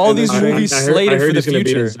 gonna have and then- all and then these Strange- movies I slated heard for the he's gonna be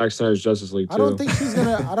in future. Zack Snyder's Justice League too. I don't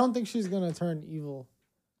think she's gonna turn evil.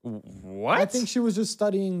 What? I think she was just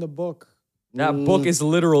studying the book. that book is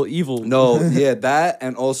literal evil. No, yeah, that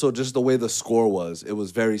and also just the way the score was. It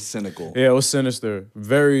was very cynical. Yeah, it was sinister.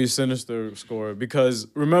 Very sinister score. Because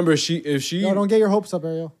remember, if she No, don't get your hopes up,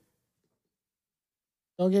 Ariel.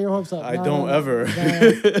 Don't get your hopes up. I No, don't no, ever.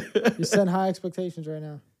 no. You're setting high expectations right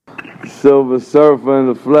now. Silver Surfer in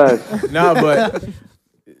the flesh. Nah, but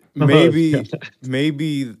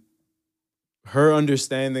maybe her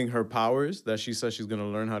understanding her powers that she says she's gonna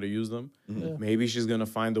learn how to use them. Yeah. Maybe she's gonna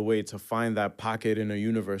find a way to find that pocket in a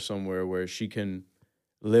universe somewhere where she can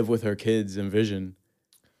live with her kids and Vision,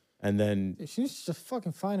 and then She needs to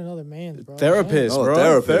fucking find another man, bro. therapist, Oh,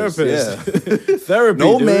 bro, therapist, therapy.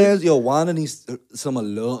 No dude. man, yo, Wanda needs some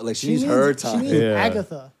alone. Like she needs her time. She needs Yeah.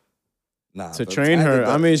 Agatha. Nah, to but train her.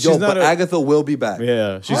 Agatha- I mean, yo, she's not but a- Agatha will be back.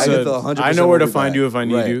 Yeah, she Agatha said, 100% "I know where will to be find back. you if I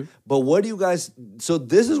need Right. you." But what do you guys? So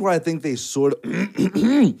this is where I think they sort of.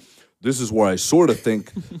 This is where I sort of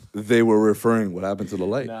think they were referring. What happened to the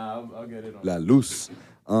light? Nah, I'll get it. La luz.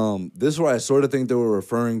 This is where I sort of think they were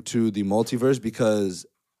referring to the multiverse because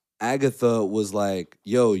Agatha was like,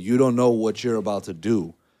 "Yo, you don't know what you're about to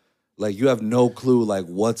do. Like, you have no clue. Like,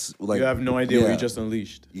 what's like. You have no idea what Yeah. you just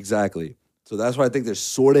unleashed. Exactly. So that's why I think they're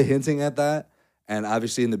sort of hinting at that. And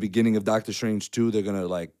obviously, in the beginning of Doctor Strange 2, they're gonna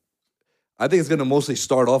like. I think it's gonna mostly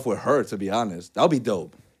start off with her. To be honest, that'll be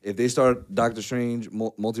dope if they start Doctor Strange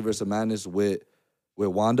Multiverse of Madness with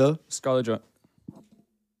Wanda. Scarlet Johansson.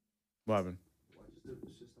 What happened?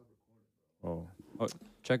 Oh, Oh,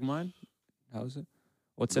 check mine. How is it?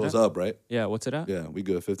 What's Goes it at? up, right? Yeah, what's it at? Yeah, we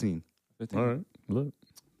good. 15. 15. all right. Look,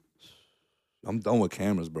 I'm done with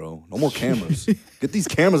cameras, bro. No more cameras. Get these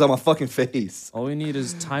cameras out my fucking face. All we need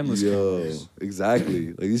is timeless Yo, cameras. exactly.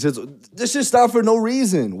 Like this should stop for no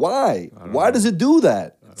reason. Why? Why does it do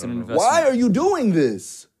that? It's an investment. Why are you doing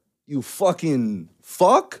this? You fucking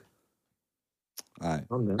fuck. All right.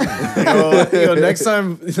 I'm down. yo, next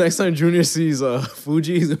time Junior sees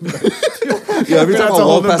Fuji, he's gonna be like, Yeah, every time Forgot I to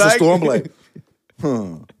walk hold him past the back. store, I'm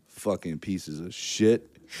like, fucking pieces of shit.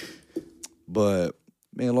 But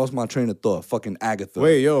man, lost my train of thought. Fucking Agatha.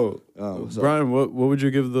 wait, yo, what's up? Brian, what would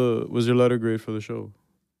you give was your letter grade for the show,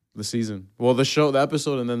 the season? Well, the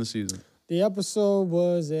episode, and then the season. The episode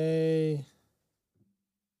was a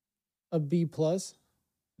B plus.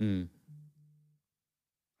 Mm.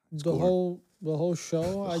 The whole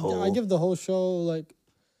show. I give the whole show like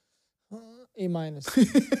A minus.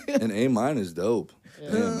 An A minus, dope. Yeah.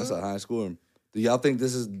 Damn, that's a high score. Do y'all think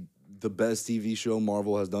this is the best TV show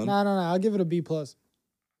Marvel has done? No. I'll give it a B plus.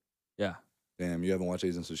 Yeah, Damn, you haven't watched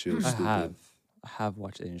Agents of Shield. I Stupid. have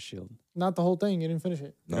watched Agent Shield. Not the whole thing. You didn't finish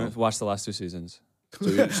it. No. I've watched the last 2 seasons. I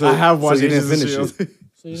have watched So you didn't Agents finish of it.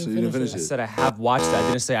 So you So didn't you didn't finish finish I it. it. said I have watched it. I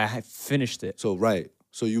didn't say I had finished it. So right.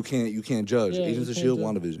 So you can't judge. Yeah, Agents you of can't Shield,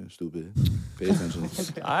 judge. WandaVision. Stupid. Pay attention.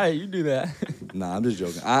 All right, you do that. Nah, I'm just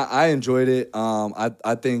joking. I enjoyed it.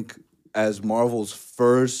 I think as Marvel's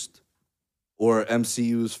first or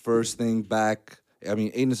MCU's first thing back. I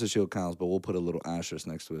mean, Agents of Shield counts, but we'll put a little asterisk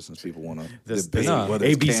next to it since people want to debate no. whether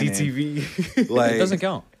it's ABC canon. TV. Like It doesn't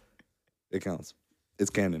count. it counts.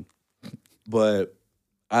 It's canon. But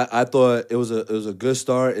I thought it was a good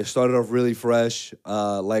start. It started off really fresh.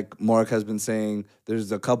 Like Mark has been saying,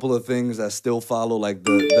 there's a couple of things that still follow like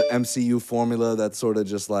the MCU formula that's sort of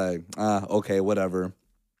just like, okay, whatever.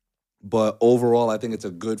 But overall, I think it's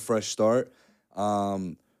a good fresh start.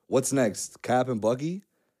 What's next? Cap and Bucky?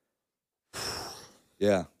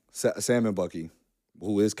 Yeah. Sam and Bucky,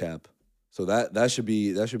 who is Cap. So that should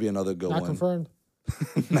be another good Not one. confirmed.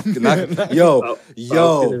 Yo,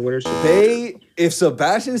 Falcon and Winter Soldier. if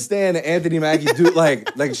Sebastian Stan and Anthony Mackie do like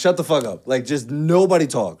shut the fuck up. Like just nobody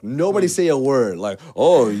talk. Nobody say a word. Like,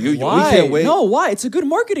 oh, we Why? can't wait. No, why? It's a good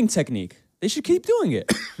marketing technique. They should keep doing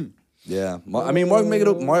it. Yeah. I mean Mark make it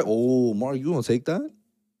up. Mark, you gonna take that?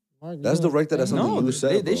 Mark, you That's know, directed at something No, you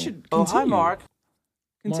said. they bro. should continue.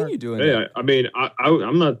 Continue Mark. doing Hey, that. I mean,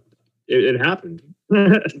 I'm not. It happened.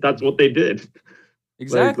 That's what they did.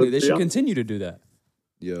 Exactly. let's They be should honest. continue to do that.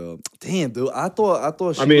 Yeah. Damn, dude. I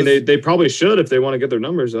thought she I mean, was- they probably should if they want to get their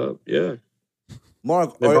numbers up. Yeah,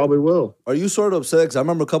 Mark, they probably will. are you sort of upset? Because I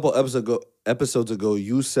remember a couple episodes ago,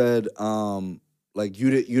 you said like you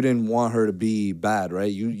didn't want her to be bad,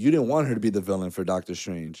 right? You didn't want her to be the villain for Doctor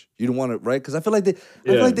Strange. You didn't want it, right? Because I feel like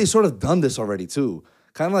they sort of done this already too.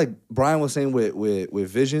 Kind of like Brian was saying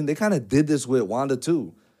with Vision, they kind of did this with Wanda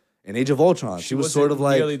too. In Age of Ultron, she was sort of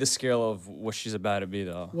like nearly the scale of what she's about to be,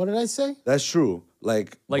 though. What did I say? that's true.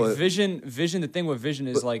 Like but, Vision. The thing with Vision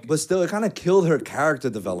is like but still, it kind of killed her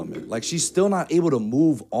character development. Like she's still not able to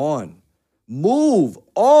move on. Move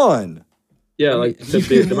on. Yeah, I mean, like you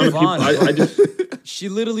the can amount of move people. on. I just she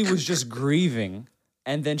literally was just grieving,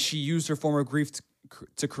 and then she used her former grief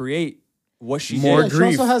to create what she More did. She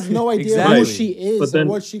grief. also has no idea Exactly. who she is But then- or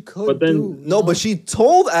what she could but then- do. No, but she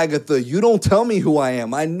told Agatha, "You don't tell me who I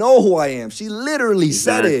am. I know who I am." She literally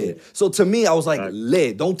said Exactly. it. So to me, I was like, Exactly.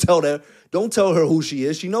 "Lit. Don't tell her who she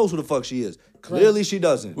is. She knows who the fuck she is. Clearly, she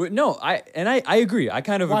doesn't." No, I agree. I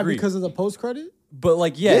kind of Why? agree. Because of the post credit? But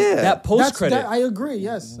like, yeah, Yeah. that post That's credit. that, I agree.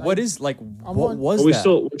 Yes. What I, is like? I'm What on- was But we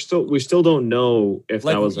that? still don't know if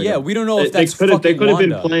Like, that was like yeah, we don't know if that's they fucking could have been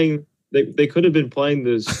Wanda. playing they could have been playing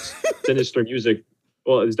this sinister music.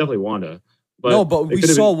 Well, it's definitely Wanda. But No, but it we could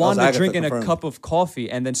have saw been- Wanda Agatha drinking confirmed. a cup of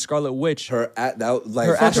coffee, and then Scarlet Witch. Her at that like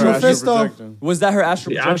Her astral Astral Mephisto. projection. Was that her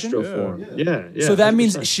astral the projection? astro form. Yeah. So that 100%.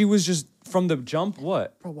 means she was just from the jump.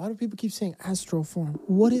 What? Bro, why do people keep saying astral form?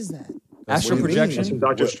 What is that? Astral What do you mean? projection. That's from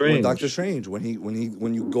Doctor Strange. Doctor Strange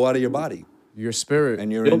when you go out of your body Your spirit.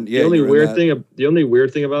 and you're The, in. the Yeah, only you're in weird that- thing the only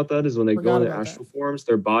weird thing about that is when they go Forgot into about astral forms,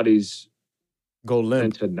 their bodies Go tend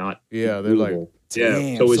limp. to not. Yeah, be they're like- movable. Yeah,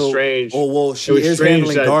 Damn, so it's strange. Oh well, she it was is strange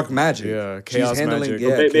handling that- dark magic. Yeah, She's chaos handling, magic.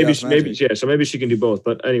 Yeah, maybe chaos she, maybe magic. so maybe she can do both.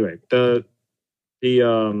 But anyway, the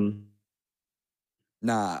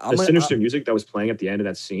Nah, the sinister music that was playing at the end of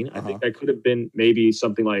that scene, I think that could have been maybe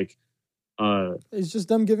something like It's just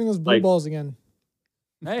them giving us blue Like- balls again.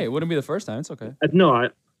 Hey, it wouldn't be the first time. It's okay.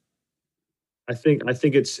 I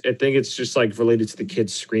think it's just like related to the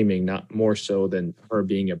kids screaming, not more so than her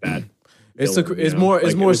being a bad. It's villain, you it's know? more Like,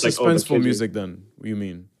 it's it more was like, oh, the suspenseful kids are- music than you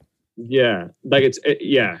mean. Yeah, like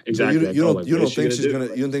yeah, exactly. You Like, don't oh, like, you what don't is she think gonna she's do? gonna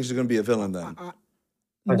you don't think she's gonna be a villain then?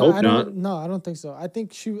 I hope I not. don't. No, I don't think so. I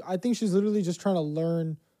think she's literally just trying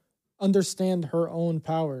to understand her own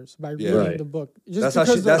powers by reading Right. the book. Just That's how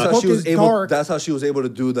because she. That's the how book she was is able. dark. That's how she was able to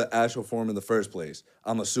do the astral form in the first place.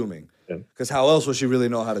 I'm assuming. Yeah. Because how else would she really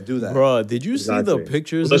know how to do that? Bruh, did you see Exactly. the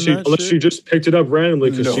pictures Unless in you that unless shit? you just picked it up randomly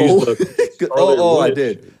because No. she's the oh, I Witch.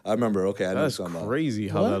 did. I remember. Okay, I know That's something about. crazy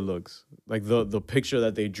how What? that looks. Like the picture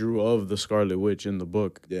that they drew of the Scarlet Witch in the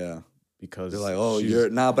book. Yeah. Because They're like, oh, she's- you're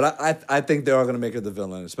nah, but I think they are gonna make her the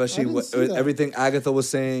villain, especially didn't with see that. everything Agatha was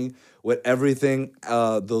saying, with everything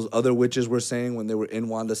those other witches were saying when they were in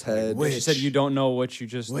Wanda's head. She said you don't know what you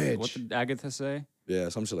just. What Witch. did Agatha say? Yeah,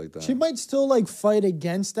 some shit like that. She might still like fight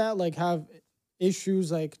against that, like have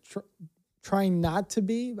issues, like trying not to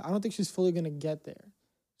be. I don't think she's fully gonna get there.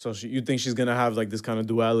 So you think she's gonna have like this kind of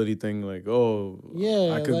duality thing, like, oh,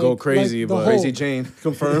 Yeah, I could like- go crazy, like the but whole- Crazy Jane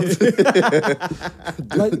confirmed.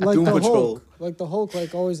 like Doom the Patrol. Hulk, like the Hulk,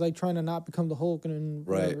 like always like trying to not become the Hulk and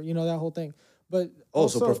Right. whatever, you know, that whole thing. But Oh,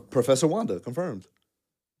 also, so Professor Wanda confirmed.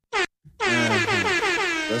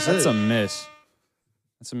 That's That's it. a miss.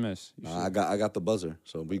 That's a miss. You Nah, I got the buzzer,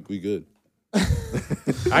 so we good.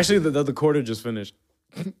 actually the quarter just finished.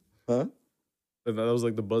 Huh? That was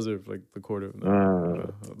like the buzzer, like the quarter. Ah.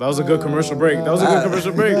 That was a good commercial break. That was a good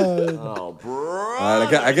commercial break. Oh, bro. All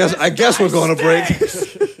right, I guess we're going to break.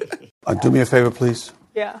 Do me a favor, please.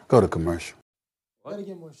 Yeah. Go to commercial. gotta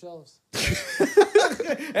get more shelves.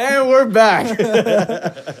 And we're back.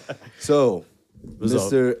 So, What's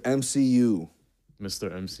up? Mr. MCU,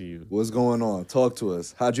 Mr. MCU. what's going on? Talk to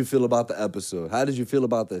us. How'd you feel about the episode? How did you feel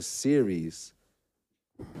about the series?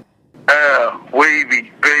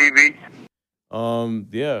 Wavy, baby.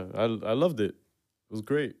 Yeah, I loved it. It was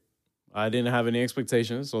great. I didn't have any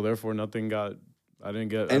expectations, so therefore I didn't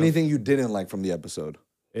get Anything you didn't like from the episode?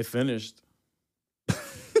 It finished.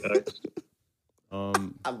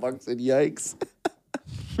 I fucking said yikes.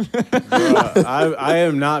 Bruh, I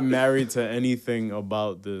am not married to anything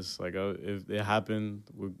about this. Like, if it happened,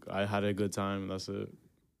 I had a good time. That's it.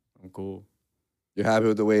 I'm cool. You're happy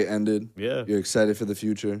with the way it ended? Yeah. You're excited for the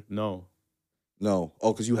future? No. No.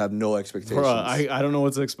 Oh, because you have no expectations. Bruh, I don't know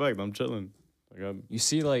what to expect. I'm chilling. Like, You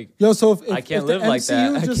see, like, Yo, so if I can't if the live like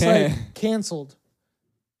that. MCU I just can't. like canceled,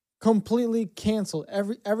 completely canceled,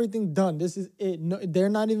 everything done. This is it. No, they're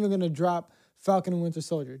not even gonna drop Falcon and Winter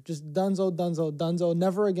Soldier. Just dunzo,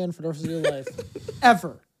 never again for the rest of your life,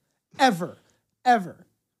 ever.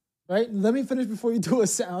 Right? Let me finish before you do a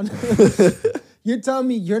sound. You're telling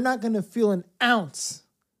me you're not gonna feel an ounce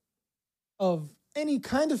of any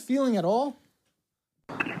kind of feeling at all?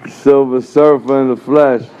 Silver Surfer in the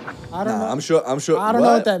flesh. I don't know. I'm sure. I don't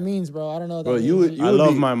know what that means, bro. I don't know what that Bro, you means. would- you I would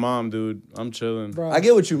love be- my mom, dude. I'm chilling. Bro. I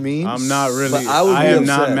get what you mean. I'm not really. But I would I be am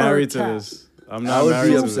not upset. married to Cat. this. I'm I not would married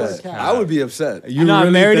be to upset. this. I would be upset. You you're not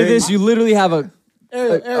really married to think- this. You literally have a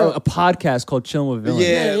Ariel, a podcast called Chilling with Villains.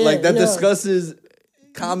 Yeah, Yeah, like that yeah. discusses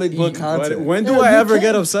comic book content. When do Ariel, I you ever can't-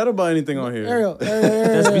 get upset about anything on here? Ariel.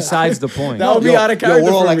 That's besides the point. That would be out of Yo, character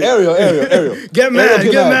we're all for like me. Ariel. Get mad,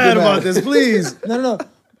 Ariel, get mad about this, please. No.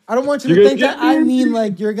 I don't want you to You're think gonna- that I mean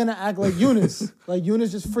like you're gonna act like Eunice. Like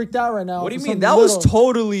Eunice just freaked out right now. What do you for mean? some That was little-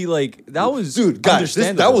 totally like that was Dude, guys, that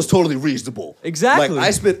understandable. was totally reasonable. Exactly. Like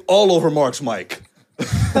I spit all over Mark's mic.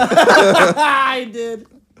 I did.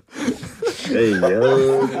 Hey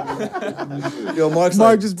yo, Yo, Mark's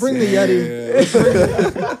Mark, like, just bring the Yeti.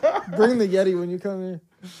 Bring the Yeti when you come here.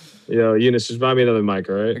 yo, Eunice, just buy me another mic,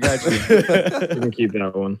 all right? I got you. You can keep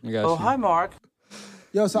that one. I got you. Mark.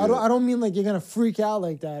 Yo, so I don't mean like you're gonna freak out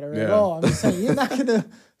like that or at Yeah. all. I'm just saying you're not gonna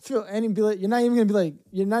feel any be like you're not even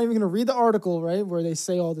gonna read the article, right, where they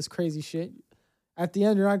say all this crazy shit. At the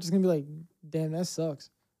end, you're not just gonna be like, damn, that sucks.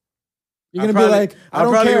 You're gonna be like, I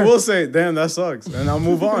don't probably care. will say, damn, that sucks. And I'll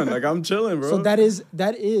move on. Like I'm chilling, bro. So that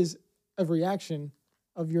is a reaction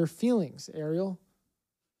of your feelings, Ariel.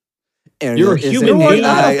 You're a isn't human You are being.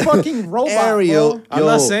 not a AI. fucking robot, Ariel. bro. I'm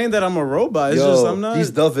not saying that I'm a robot. It's just I'm not.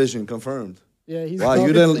 He's the Vision confirmed. Yeah, he's Wow,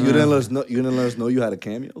 you dumb. didn't let us know. You didn't let us know you had a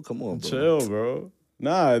cameo. Come on, bro. Chill, bro.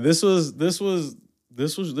 Nah, this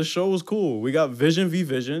show was cool. We got Vision v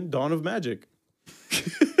Vision, Dawn of Magic.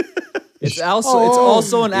 It's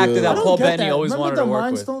also an actor I that don't Paul get Bettany that. always Remember wanted the to work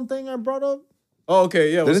Mind with. Stone thing I brought up? Oh,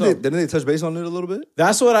 okay, yeah. What's Didn't up? they touch base on it a little bit?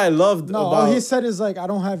 That's what I loved No, about. all he said is like, I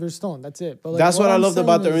don't have your stone. That's it. But like, That's what I I'm loved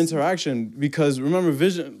about saying their is- interaction because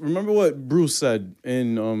remember what Bruce said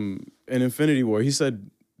in Infinity War. He said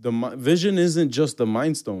Vision isn't just the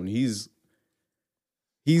Mind Stone. He's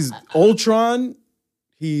Ultron.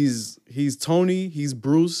 He's Tony. He's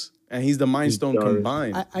Bruce, and he's the Mind Stone Jarvis.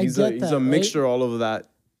 combined. I he's get he's that, a right? mixture all of that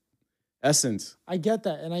essence. I get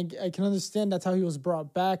that, and I can understand that's how he was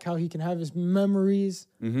brought back, how he can have his memories,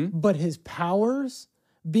 Mm-hmm. but his powers,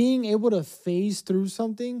 being able to phase through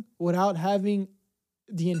something without having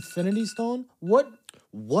the Infinity Stone.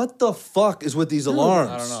 What the fuck is with these Dude,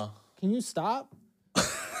 alarms? I don't know. Can you stop?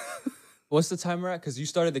 What's the timer at? Because you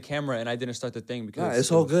started the camera and I didn't start the thing because Nah,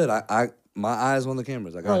 it's all good. My eyes on the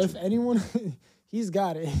cameras. I Bro, got if you. anyone, he's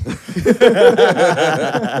got it.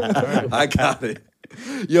 I got it.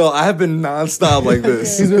 Yo, I have been nonstop like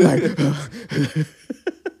this. He's been like,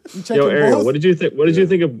 you checking Yo, Ariel, both? what did you think? What did you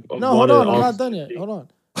think of? No, hold on, I'm not done yet. Hold on.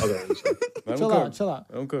 Okay, sorry. Chill out.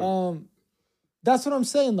 Okay. That's what I'm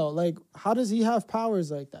saying though. Like, how does he have powers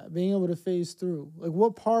like that? Being able to phase through. Like,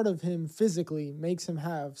 what part of him physically makes him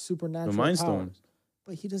have supernatural The Mind powers? Stone.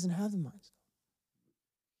 But he doesn't have the Mind Stone.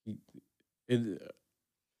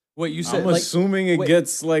 Wait, you said I'm like assuming it wait.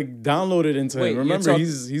 gets like downloaded into Wait, him. you're Remember, talk-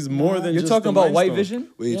 he's more than you're just talking the about Mind White Stone. Vision?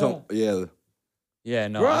 What you Yeah. talking? Yeah. Yeah,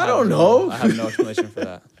 no. Bro, I have don't no- know. I have no explanation for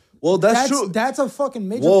that. Well, that's true. That's a fucking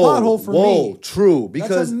major plot hole for me. True.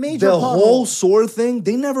 Because major the plot whole hole. sword thing,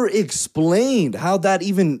 they never explained how that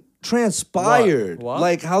even transpired. What?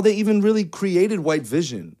 Like how they even really created White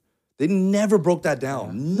Vision. They never broke that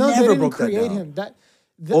down. No, Never they didn't broke that create down. him.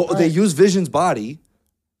 They Alright, used Vision's body.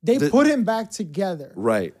 they the- put him back together.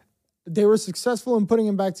 Right. They were successful in putting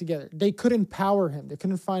him back together. They couldn't power him. They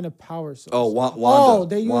couldn't find a power source. Oh, Wanda. Oh,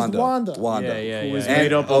 they used Wanda. Yeah, yeah, Who is yeah.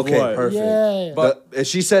 made up of okay, what? perfect. Yeah. But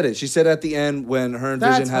she said it. She said at the end when her and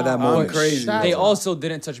That's Vision had that how- moment. I'm crazy. That's They how- also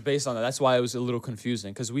didn't touch base on that. That's why it was a little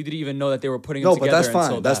confusing because we didn't even know that they were putting No, them but together. that's fine.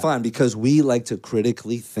 until That's that. fine because we like to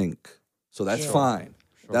critically think. So that's fine.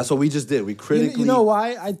 That's what we just did. We critically. You know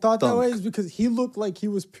why I thought that way thunk. is because he looked like he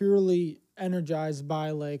was purely energized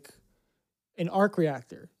by like an arc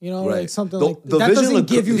reactor. You know, like something The- like the that. Vision Doesn't looked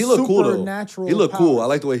give you he looked cool though. supernatural. He looked cool. I powers.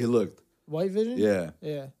 like the way he looked. White Vision. Yeah.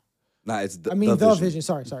 Yeah. Nah, it's the, I mean the Vision.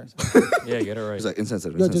 Sorry. Yeah, get it right. He's like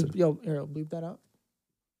insensitive. Yo, insensitive. Ariel, bleep that out.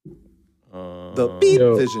 The beep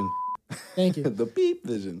Yo. vision. Thank you. The beep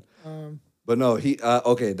vision. But no, he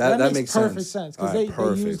okay. That makes perfect sense because All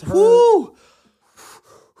right, they used her. Whew.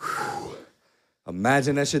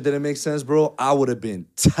 Imagine that shit didn't make sense, bro. I would have been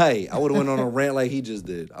tight. I would have went on a rant like he just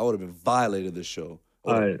did. I would have been violated the show.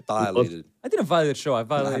 I would've Alright, violated. I didn't violate the show. I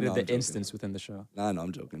violated I'm the joking. instance within the show. Nah, no,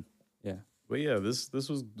 I'm joking. Yeah. But yeah, this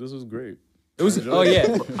was great. It was. Oh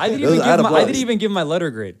yeah. I didn't even was out of I plus. didn't even give my letter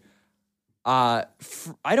grade. I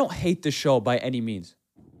don't hate the show by any means.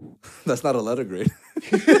 That's not a letter grade.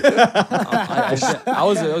 I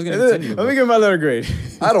was gonna continue. Let me get my letter grade.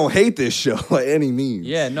 I don't hate this show by any means.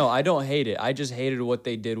 Yeah, no, I don't hate it. I just hated what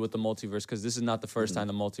they did with the multiverse because this is not the first time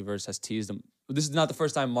the multiverse has teased them. This is not the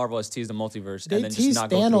first time Marvel has teased the multiverse They and then just teased not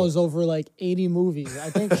go through Thanos over like 80 movies. I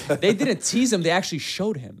think. it. They didn't tease him. They actually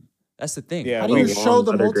showed him. That's the thing. Yeah, How do you Well, show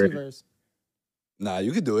the letter grade. multiverse? Nah,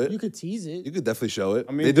 you could do it. You could tease it. You could definitely show it.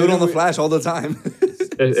 I mean, they do it on the didn't we- Flash all the time.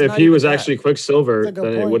 If not he was even that. actually Quicksilver, That's a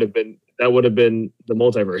good then it point. would have been the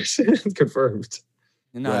multiverse confirmed.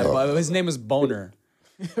 No, Right. but his name was Boner.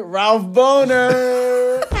 Ralph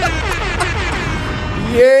Boner.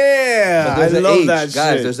 Yeah, I There's an love H, that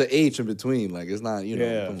guys. shit. There's an H in between. Like it's not,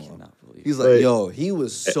 Yeah. come on. Cannot believe He's like, Wait. yo, he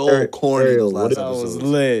was so Eric- corny Ariel, those what last if- that was episodes.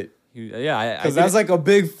 lit. Yeah, I Because that's like a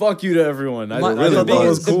big fuck you to everyone. I My- really the, thought that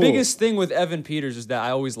was biggest, cool. the biggest thing with Evan Peters is that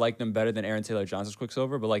I always liked him better than Aaron Taylor Johnson's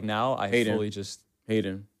Quicksilver, but like now I Hate him. fully just. Hate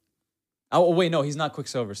him. Oh wait, no, he's not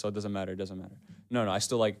Quicksilver, so it doesn't matter. It doesn't matter. No, I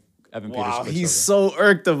still like Evan Peters. Wow, Quicksilver. he's so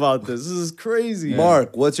irked about this. This is crazy.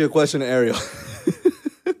 Mark, what's your question to Ariel?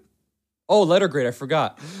 Oh, letter grade, I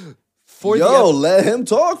forgot. For the Yo, let him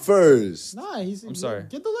talk first. Nah, he's. I'm sorry.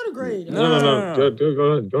 Get the letter grade. No. Go ahead.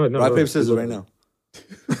 Go ahead. No, Rock, go paper, ahead. scissors right now.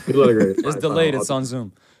 You let it go. It's Fine, delayed. fine, It's I'll- on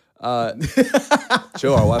Zoom.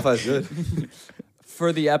 Sure, our Wi-Fi's good.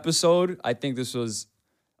 For the episode, I think this was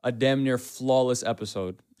a damn near flawless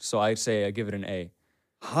episode. So I say I give it an A.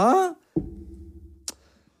 Huh?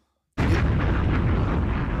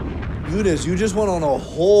 Eunice, you just went on a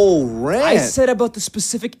whole rant. I said about the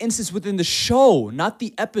specific instance within the show, not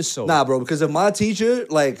the episode. Nah, bro, because if my teacher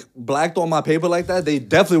like blacked on my paper like that, they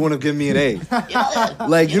definitely wouldn't have given me an A.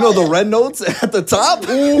 Like, you know the red notes at the top?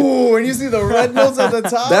 Ooh, when you see the red notes at the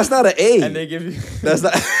top. That's not an A. And they give you. That's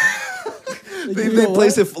not. they give you a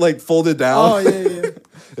place what? it like folded down. Oh yeah.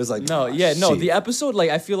 It's like No, shit. the episode, like,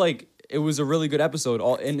 I feel like it was a really good episode.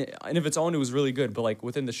 All in of its own, it was really good. But like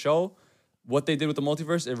within the show, what they did with the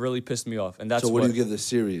multiverse, it really pissed me off. And that's So what what do you give the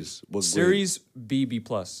series? What grade? series B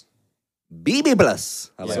plus. BB plus.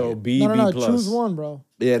 I like So it. B, No, B plus. choose one, bro.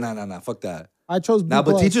 Yeah, nah. Fuck that. I chose B+. Nah,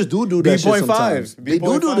 but teachers do that shit 0.5. sometimes. They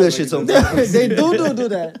do B.5, that shit like, sometimes. they do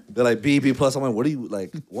that. They're like B plus. I'm like, what are you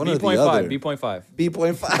like? One or the B.5, other. B.5.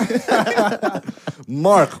 B.5.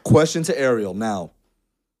 Mark, question to Ariel now.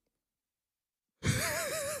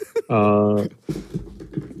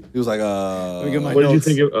 He was like, Let me get my What did you notes.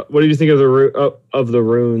 think of? What did you think of the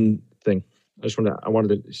rune thing? I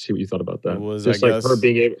wanted to see what you thought about that. It was, just I like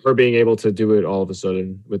guess- her being able to do it all of a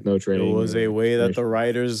sudden with no It training. was a or way that the information.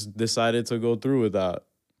 writers decided to go through with that.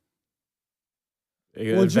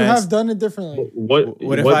 It Would you advanced- have done it differently? What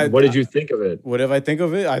What if what I- did you think of it? What if I think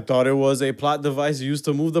of it? I thought it was a plot device used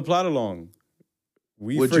to move the plot along.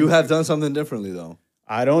 would you have done something differently though?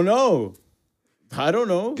 I don't know.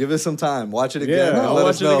 Give it some time. Watch it again. Yeah, and I'll let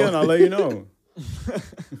watch us it know. again. I'll let you know.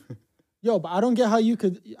 Yo, but I don't get how you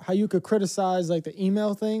could criticize like the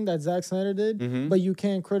email thing that Zack Snyder did, but you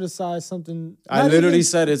can't criticize something. I not literally even-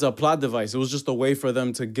 said it's a plot device. It was just a way for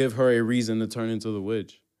them to give her a reason to turn into the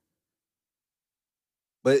witch.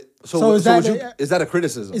 But So is is that a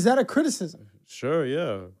criticism? Is that a criticism? Sure,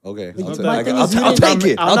 yeah. Okay, But I'll, my take- thing I'll, is you I'll didn't-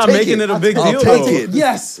 take it. I'm I'll not take making it a big I'll deal, take though. it.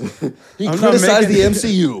 Yes. He I'm not criticized the making-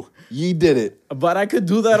 MCU. Ye did it. But I could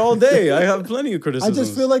do that all day. I have plenty of I criticisms.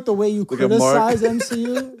 just feel like the way you Look at Mark. criticize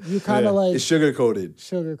MCU, you kind Yeah. of like It's sugar coated.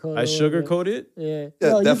 sugarcoat. I sugarcoat it. Yeah. Yeah,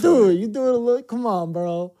 Yo, definitely. you do it a little. Come on,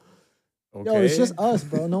 bro. Okay. Yo, it's just us,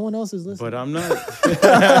 bro. No one else is listening. But I'm not.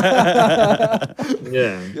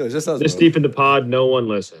 Yeah, Yo, it's just us. this bro. deep in the pod, no one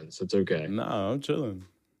listens. It's okay. Nah, I'm chilling.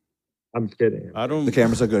 I'm kidding. I don't. The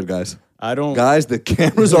cameras are good, guys. I don't. Guys, the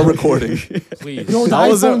cameras are recording. Please. Yo, the I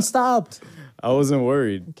wasn't- iPhone stopped. I wasn't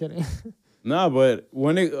worried. I'm kidding. Nah, but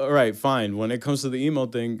when it. All right, fine. When it comes to the email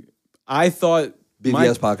thing, I thought.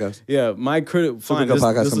 BVS podcast. Yeah, my critic. Fine. Good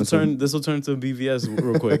podcast This will coming soon. turn. This will turn to BVS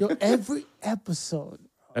real quick. Yo, every episode,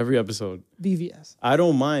 Every episode. BVS. I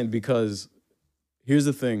don't mind because here's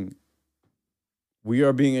the thing. We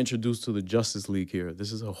are being introduced to the Justice League here.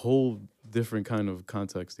 This is a whole different kind of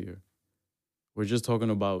context here. We're just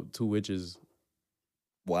talking about two witches.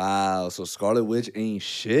 Wow. So Scarlet Witch ain't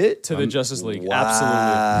shit? To the Justice League. Wow.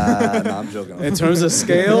 Absolutely. No, I'm joking. In terms of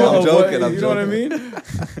scale, I'm of joking, what, I'm you know what I joking. mean?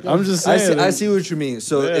 I'm just I saying. see what you mean.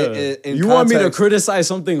 So Yeah. in You want me to context- criticize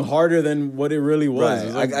something harder than what it really was? Right.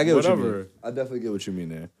 It's I like, get what you whatever. mean. I definitely get what you mean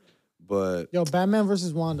there. But Yo, Batman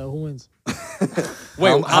versus Wanda. Who wins?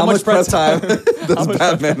 Wait, how much prep time does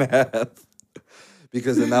Batman have?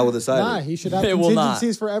 Because then that will decide. Nah, it. he should have It will not.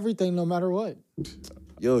 contingencies for everything, no matter what.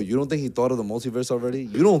 Yo, you don't think he thought of the multiverse already?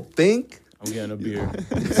 You don't think? I'm getting a beer.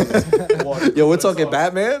 Yo, we're talking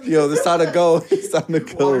Batman? Yo, it's time to go. It's time to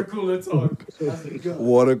go. cooler talk.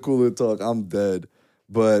 Water cooler talk. I'm dead.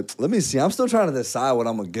 But let me see. I'm still trying to decide what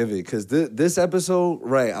I'm going to give it. Because this episode,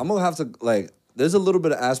 right, I'm going to have to, like, there's a little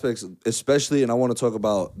bit of aspects, especially, and I want to talk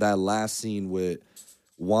about that last scene with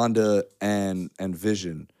Wanda and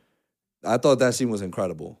Vision. I thought that scene was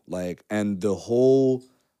incredible. Like, and the whole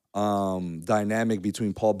dynamic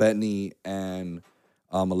between Paul Bettany and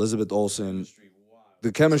Elizabeth Olsen.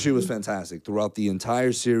 The chemistry was fantastic throughout the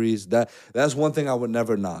entire series. That's one thing I would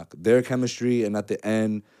never knock. Their chemistry, and at the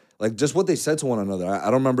end, like just what they said to one another. I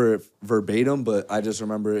don't remember it verbatim, but I just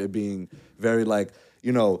remember it being very like,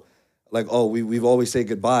 you know, like, oh, we've always said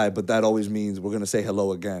goodbye, but that always means we're gonna say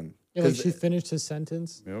hello again. Yeah, like she finished his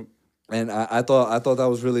sentence. Yep. And I thought that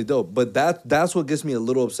was really dope. But that's what gets me a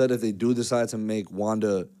little upset if they do decide to make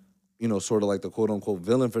Wanda, you know, sort of like the quote unquote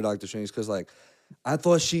villain for Doctor Strange. Because like I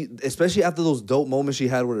thought she, especially after those dope moments she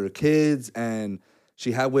had with her kids, and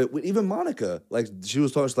she had with even Monica. Like she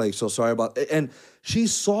was talking like, so sorry about, and she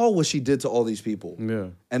saw what she did to all these people. Yeah.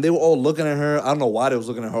 And they were all looking at her. I don't know why they was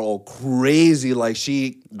looking at her all crazy, like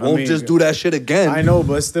she won't just do that shit again. I know,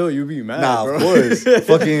 but still, you be mad, Nah, bro. of course.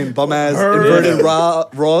 Fucking bum ass inverted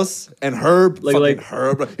Ross and Herb. Like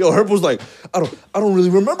Herb. Yo, Herb was like, I don't really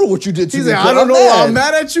remember what you did to He's me. like, but I don't know mad. why I'm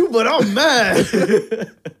mad at you, but I'm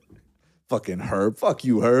mad. Fucking Herb. Fuck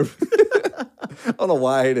you, Herb. I don't know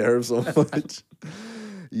why I hated Herb so much.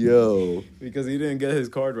 Yo. Because he didn't get his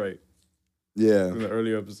card right Yeah. in the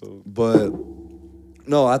earlier episode. But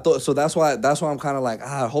no, I thought so. That's why I'm kind of like,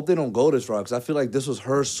 I hope they don't go this route because I feel like this was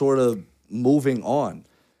her sort of moving on,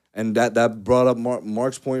 and that brought up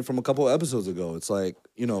Mark's point from a couple of episodes ago. It's like,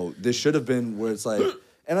 you know, this should have been where it's like,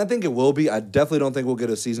 and I think it will be. I definitely don't think we'll get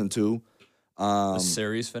a season 2. A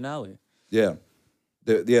series finale. Yeah.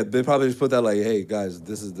 They probably just put that like, hey guys,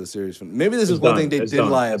 this is the series finale. Maybe this is one thing they didn't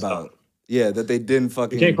lie about. Yeah, that they didn't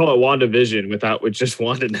fucking. You can't call it WandaVision with just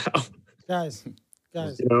Wanda now. Guys,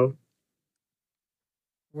 You know.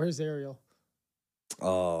 where's Ariel?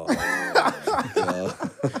 Oh.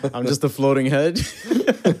 I'm just a floating head.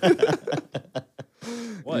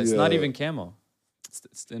 What? It's not Yeah. even camo.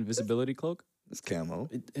 It's the invisibility cloak. It's camo.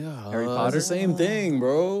 Harry It's Potter? the same thing,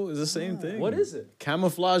 bro. It's the same thing. What is it?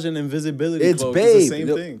 Camouflage and invisibility It's cloak Babe. is the same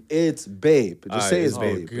thing. It's Babe. Just say it's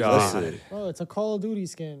Alright, Babe. God. That's it. Bro, it's a Call of Duty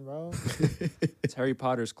skin, bro. It's Harry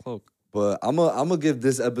Potter's cloak. But I'm gonna give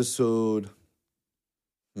this episode.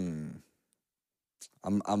 I'm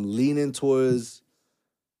leaning towards.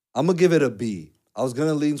 I'm gonna give it a B. I was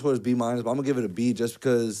gonna lean towards B minus, but I'm gonna give it a B just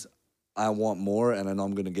because I want more and I know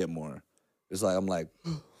I'm gonna get more. It's like I'm like,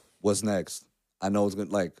 what's next? I know I'm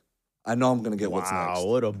gonna get what's next. Wow,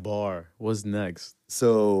 what a bar. What's next?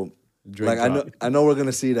 So Drink like drop. I know we're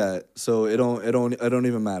gonna see that. So it don't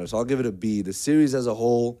even matter. So I'll give it a B. The series as a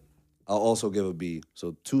whole, I'll also give a B.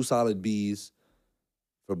 So 2 solid Bs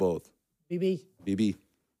for both. BB. BB.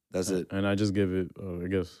 That's it. And I just give it, I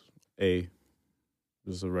guess, A.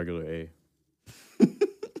 Just a regular A.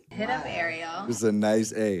 Hit up Ariel. It's a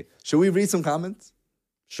nice A. Should we read some comments?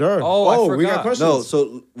 Sure. Oh, I we got forgot. questions. No.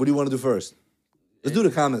 So what do you want to do first? Let's do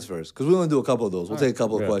the comments first because we want to do a couple of those. We'll take a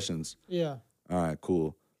couple of Yeah. questions. Yeah. All right.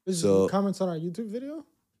 Cool. This So- is comments on our YouTube video?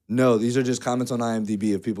 No, these are just comments on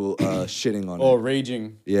IMDb of people shitting on Oh, it.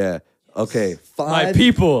 raging. Yeah. Okay. My 5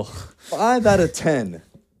 people. 5 out of 10.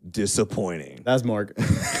 Disappointing. That's Mark.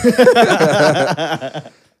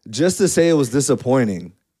 Just to say it was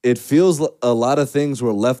disappointing. It feels a lot of things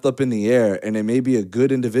were left up in the air, and it may be a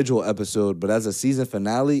good individual episode, but as a season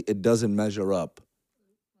finale, it doesn't measure up.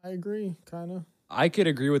 I agree, kind of. I could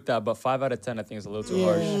agree with that, but 5 out of 10 I think is a little too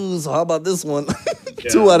harsh. Ooh, so how about this one? Yeah,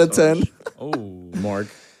 2 out of so 10. Oh, Mark.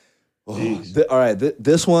 All right,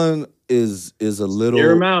 this one is a little.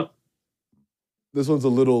 Hear him out. This one's a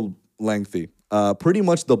little lengthy. Pretty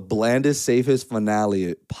much the blandest, safest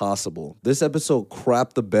finale possible. This episode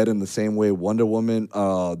crapped the bed in the same way Wonder Woman,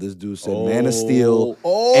 this dude said Man of Steel,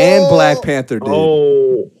 and Black Panther did.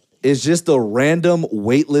 Oh, It's just a random,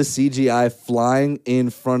 weightless CGI flying in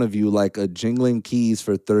front of you like a jingling keys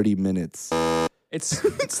for 30 minutes.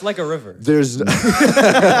 it's like a river. There's It's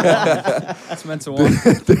meant to walk.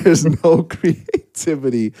 there's no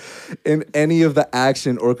creativity in any of the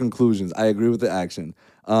action or conclusions. I agree with the action.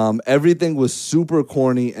 Everything was super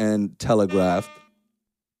corny and telegraphed.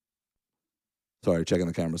 Sorry, checking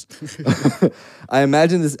the cameras. I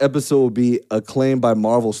imagine this episode will be acclaimed by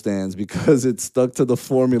Marvel stans because it stuck to the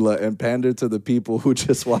formula and pandered to the people who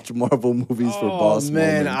just watch Marvel movies for boss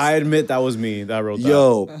man, moments. I admit that was me that wrote that.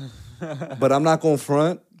 Yo, but I'm not going to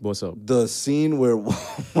front. What's up? The scene where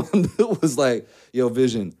Wanda was like, yo,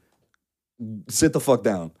 Vision, sit the fuck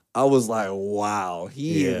down. I was like, wow,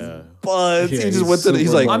 he is buns. Yeah, he just he's went to the, he's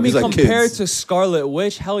super like, I mean, he's like, compared kids. to Scarlet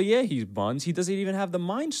Witch, hell yeah, he's buns. He doesn't even have the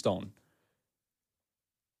Mind Stone.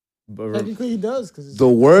 But Technically, he does. Cause The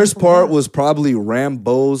worst part was probably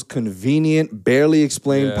Rambo's convenient, barely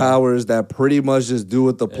explained Yeah. powers that pretty much just do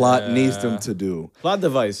what the plot Yeah. needs them to do. plot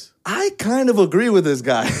device. I kind of agree with this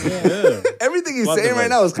guy. Yeah. Everything he's Plot saying right device.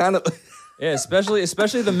 now is kind of Yeah, especially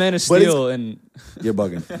the Man of But it's- Steel and you're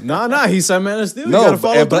bugging. Nah, he said Man of Steel. You No, gotta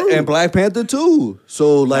follow through. and Black Panther too.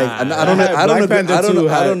 So like, I don't Black agree. Panther I don't 2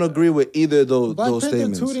 I had- don't agree with either of those Black Panther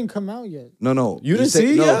statements. 2 didn't come out yet. No. You didn't said,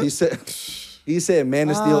 see it No, yet? he said Man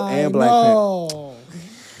of Steel I and Black Panther. know.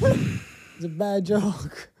 It's a bad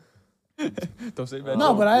joke. don't say bad.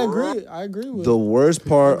 No, but I agree. I agree with The worst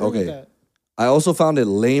part. I agree with Okay, that. I also found it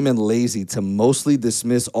lame and lazy to mostly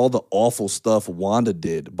dismiss all the awful stuff Wanda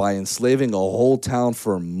did by enslaving a whole town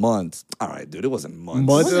for months. All right, dude, it wasn't months.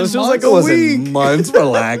 Months? It was just like It a wasn't week. months.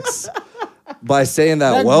 Relax. by saying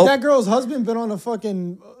that, that girl's husband been on a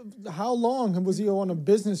fucking how long was he on a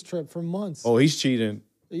business trip for months? Oh, he's cheating.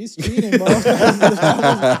 He's cheating, bro.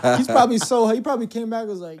 He probably came back and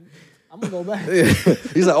was like, I'm gonna go back.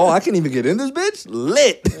 He's like, oh, I can't even get in this bitch?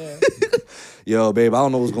 Lit. Yeah. Yo, babe, I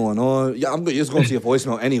don't know what's going on. Yeah, I'm just going to see a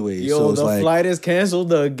voicemail anyway. Yo, so it's the like, flight is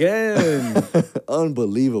canceled again.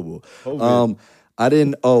 unbelievable. COVID. I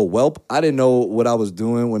didn't know what I was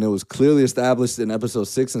doing when it was clearly established in episode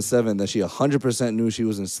 6 and 7 that she 100% knew she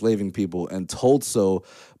was enslaving people and told so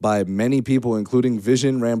by many people, including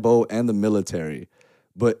Vision, Rambeau, and the military.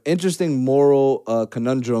 But interesting moral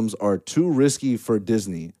conundrums are too risky for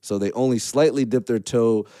Disney, so they only slightly dip their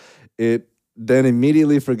toe. Then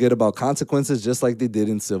immediately forget about consequences, just like they did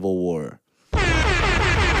in Civil War.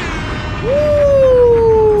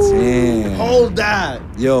 Damn. Hold that.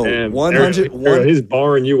 Yo, Damn, 100. Eric, he's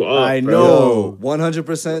barring you up. I bro. know.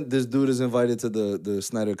 100%. This dude is invited to the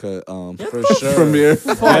Snyder Cut For sure. premiere.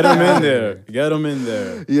 Get him in there. Get him in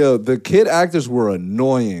there. Yo, the kid actors were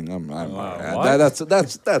annoying. What?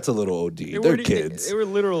 That's a little OD. They're kids. They were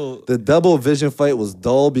literal. The double Vision fight was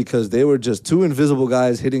dull because they were just two invisible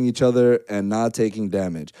guys hitting each other and not taking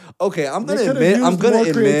damage. Okay, I'm They gonna could've admit, used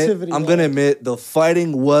more creativity, the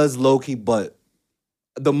fighting was low key, but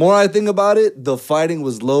the more I think about it, the fighting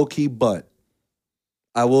was low key, but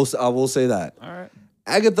I will say that. All right.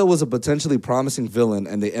 Agatha was a potentially promising villain,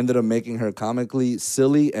 and they ended up making her comically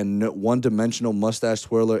silly and one-dimensional mustache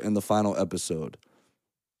twirler in the final episode.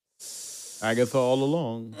 Agatha all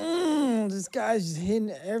along. This guy's just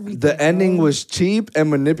hitting everything. The ending bro. was cheap and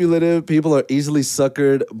manipulative. People are easily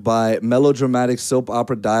suckered by melodramatic soap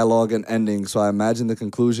opera dialogue and ending, so I imagine the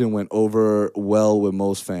conclusion went over well with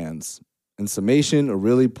most fans. In summation, a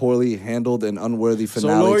really poorly handled and unworthy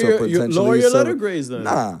finale to potentially your letter grades then.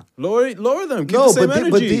 Nah. Lower them. Keep the same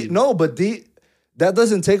energy. That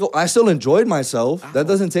doesn't take. I still enjoyed myself. That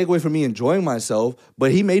doesn't take away from me enjoying myself.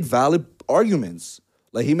 But he made valid arguments.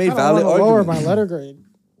 Like he made I valid don't wanna lower arguments. my letter grade.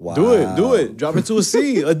 Wow. Do it. Drop it to a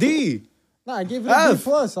C, a D. Nah, I gave it a B F.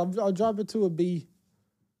 plus. I'll drop it to a B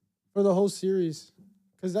for the whole series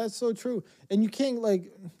because that's so true. And you can't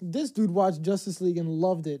this dude watched Justice League and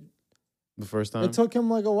loved it. The first time? It took him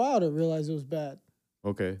like a while to realize it was bad.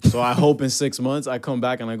 Okay. So I hope in 6 months I come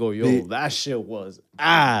back and I go, yo, that shit was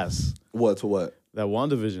ass. What to what? That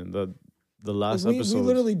WandaVision, the last We episode.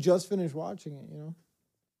 literally just finished watching it, you know?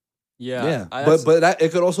 Yeah. But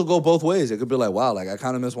it could also go both ways. It could be like, wow, like I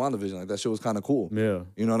kind of miss WandaVision. Like that shit was kind of cool. Yeah.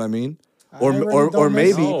 You know what I mean? I Or don't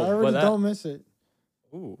miss maybe. it. I already but don't miss it.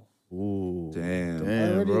 Ooh. Damn.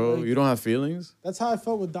 Already, bro. like- You don't have feelings? That's how I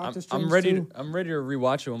felt with Doctor Strange. I'm ready. too. I'm ready to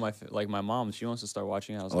rewatch it with my mom. She wants to start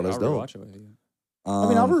watching it. I was like, that's I'll dope. rewatch it with you. I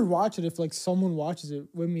mean, I'll rewatch it if someone watches it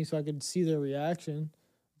with me so I could see their reaction.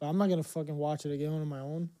 But I'm not gonna fucking watch it again on my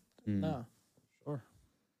own. Nah.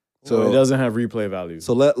 So it doesn't have replay value.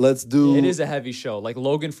 So let's do. It is a heavy show. Like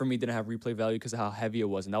Logan for me didn't have replay value because of how heavy it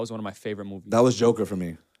was, and that was one of my favorite movies. That was Joker for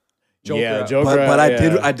me. Joker. Yeah, Joker. But I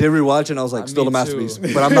yeah. did rewatch it and I was like, still a Me masterpiece.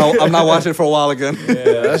 too. But I'm not watching it for a while again. Yeah,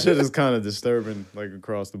 that shit is kind of disturbing, like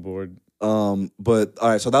across the board. But all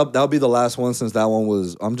right, so that'll be the last one since that one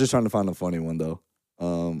was. I'm just trying to find a funny one though.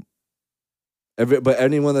 But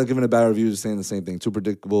anyone that's giving a bad review is saying the same thing. Too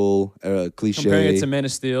predictable, cliche. Comparing it to Man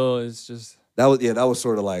of Steel is just that was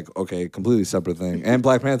sort of like okay, completely separate thing. And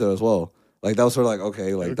Black Panther as well. Like that was sort of like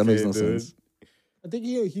okay, like that makes no sense. I think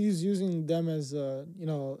he's using them as a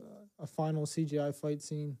final CGI fight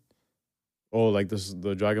scene. Oh, like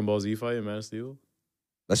the Dragon Ball Z fight in Man of Steel?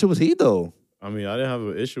 That shit was heat though. I mean, I didn't have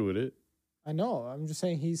an issue with it. I know. I'm just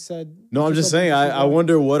saying he said. No, I'm just like saying, I CGI.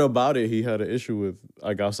 wonder what about it he had an issue with,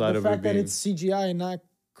 like outside the of fact it that being. it's CGI and not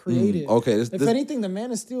creative. Okay, If anything, the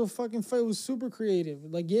Man of Steel fucking fight was super creative.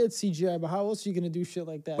 Like, yeah, it's CGI, but how else are you gonna do shit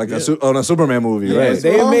like that? like on a Superman movie, Yeah, right?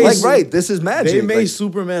 they made like su- right. This is magic. They made Like,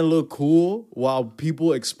 Superman look cool while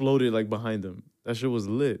people exploded like behind them. That shit was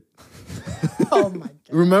lit. Oh my god.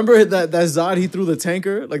 Remember that Zod, he threw the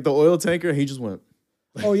tanker, like the oil tanker, and he just went.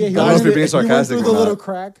 Oh yeah, I don't know if you're being he went sarcastic through or the little not.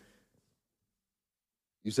 crack.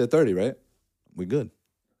 You said 30, right? We good.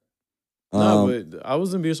 Nah, but I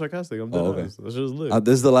wasn't being sarcastic. I'm dead okay. honest. That shit was lit.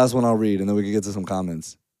 This is the last one I'll read, and then we can get to some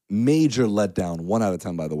comments. Major letdown, 1 out of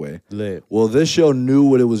 10, by the way. Lit. Well, this show knew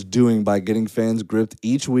what it was doing by getting fans gripped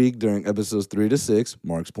each week during episodes 3 to 6,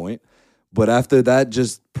 Mark's point. But after that,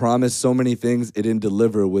 just promised so many things it didn't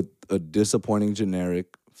deliver with a disappointing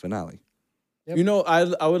generic finale. Yep. You know,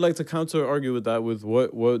 I would like to counter argue with that with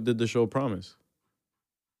what did the show promise?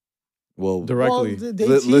 Well, Directly. Well, they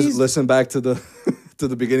teased, listen back to the to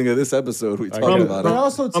the beginning of this episode. We talked Okay. about they it.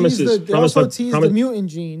 also Promises- teased the promise- mutant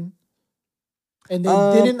gene. and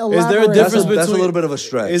they didn't elaborate. Is there a difference That's a between- little bit of a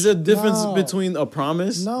stretch. Is there a difference No. between a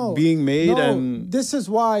promise No, being made no, and this is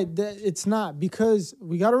why it's not, because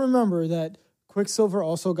we got to remember that Quicksilver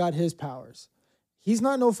also got his powers. He's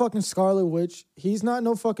not no fucking Scarlet Witch. He's not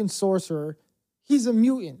no fucking sorcerer. He's a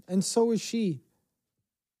mutant, and so is she.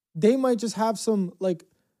 They might just have some like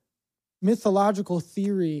mythological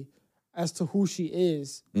theory as to who she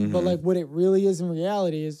is, but like what it really is in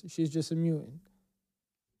reality is she's just a mutant.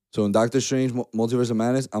 So in Doctor Strange Multiverse of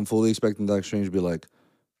Madness, I'm fully expecting Doctor Strange to be like,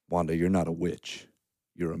 Wanda, you're not a witch.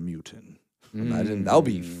 You're a mutant. Imagine that would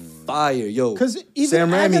be fire, yo. Because even Sam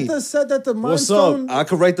Raimi, Agatha said that the Mind What's up? Stone, I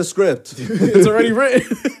could write the script. it's already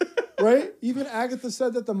written? right? Even Agatha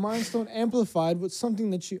said that the Mind Stone amplified was something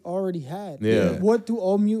that she already had. Yeah. What do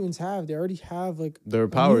all mutants have? They already have like Their a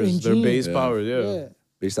powers, mutant their gene. base Yeah. powers, yeah.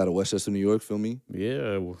 Based out of Westchester, New York, feel me?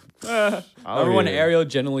 Yeah. Remember when Ariel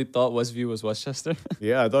genuinely thought Westview was Westchester?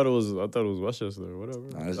 Yeah, I thought it was Westchester or whatever.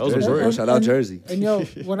 Nah, it's that was a Jersey. bridge. Shout out Jersey. And yo,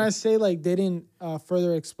 when I say like they didn't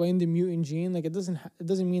further explain the mutant gene, like it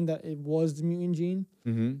doesn't mean that it was the mutant gene.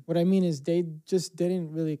 Mm-hmm. What I mean is they just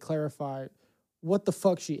didn't really clarify what the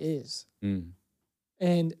fuck she is. Mm.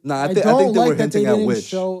 And Nah, I I think don't they were like that they hinting at didn't which.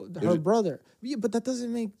 show her was- brother. Yeah, but that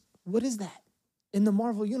doesn't make, what is that in the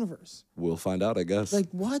Marvel universe? We'll find out, I guess. Like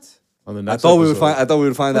what? On the I next thought we would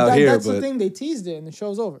episode. find out But here, that's but the thing. They teased it and the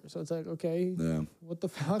show's over. So it's like, okay, yeah. what the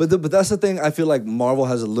fuck? But that's the thing I feel like Marvel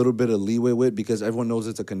has a little bit of leeway with because everyone knows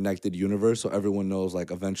it's a connected universe, so everyone knows like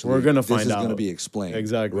eventually We're gonna this find is gonna out. be explained.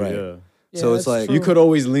 Exactly, Right. yeah. Yeah, So it's that's like true. You could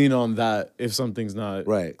always lean on that if something's not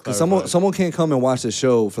right because clarified. someone can't come and watch the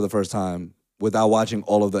show for the first time without watching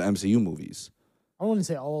all of the MCU movies. I wouldn't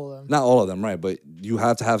say all of them. Not all of them, right? But you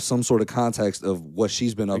have to have some sort of context of what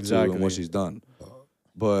she's been up to Exactly. and what she's done.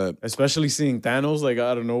 But Especially seeing Thanos like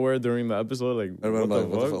out of nowhere during the episode, like everyone what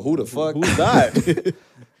like, the what the fuck? fuck? Who the fuck? Who's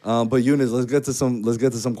that? But Eunice, let's get to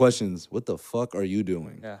some questions. What the fuck are you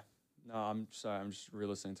doing? Yeah. No, I'm sorry. I'm just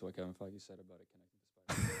re-listening to what Kevin Feige said about it connecting.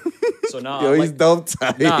 So now, Yo, I'm he's like, dumb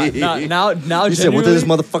tight. now. You said, what did this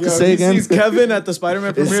motherfucker Yo, say he again? sees Kevin at the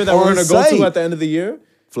Spider-Man premiere that on we're gonna go site. to at the end of the year.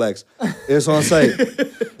 Flex. It's on site.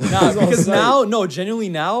 Nah, because now, no, genuinely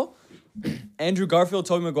now, Andrew Garfield,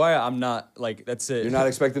 Tobey Maguire, I'm not like that's it. You're not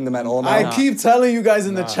expecting them at all now? I keep telling you guys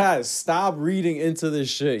in the chat, stop reading into this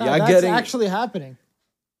shit. Nah, Y'all that's getting actually happening.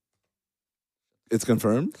 It's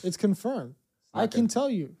confirmed? It's confirmed. I can tell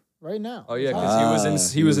you right now. Oh yeah, It's because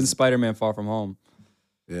happening. he was in Spider-Man: Far From Home.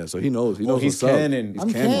 Yeah, so he knows. He Oh, knows he's what's up. canon. He's I'm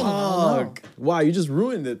canon. canon. I know. Fuck. Wow, you just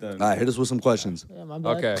ruined it then. All right, hit us with some questions. Yeah, my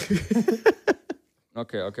bad.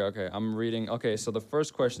 Okay. okay. I'm reading. Okay, so the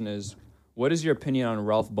first question is, what is your opinion on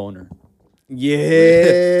Ralph Boner?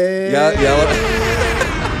 Yeah.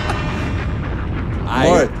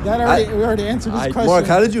 Mark, We already answered this question. Mark,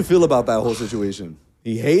 how did you feel about that whole situation?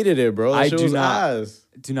 He hated it, bro. That I shit do was not. ass.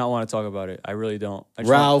 Do not want to talk about it. I really don't. I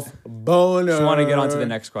just Ralph Boner. Just want to get on to the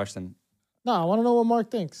next question. No, I want to know what Mark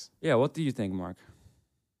thinks. Yeah, what do you think, Mark?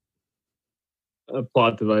 A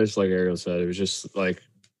plot device, like Ariel said, it was just like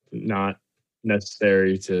not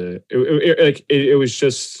necessary to. It was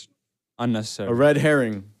just Unnecessary. A red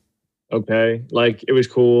herring. okay. Like it was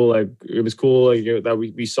cool. Like it was cool. Like that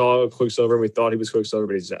we saw Quicksilver and we thought he was Quicksilver,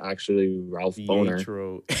 but he's actually Ralph Boner.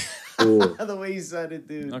 Pietro. Cool. The way you said it,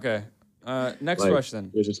 dude. Okay. Next Like,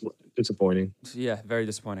 question. It was just disappointing. Yeah, very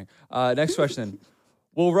disappointing. Next question.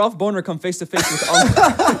 Will Ralph Boner come face to face with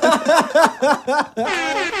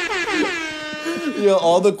Yo,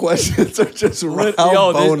 all the questions are just Ralph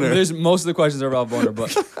Yo, Boner. there's most of the questions are Ralph Boner, but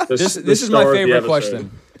The this the is my star of the favorite episode.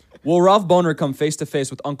 question. Will Ralph Boner come face to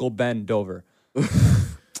face with Uncle Ben Dover?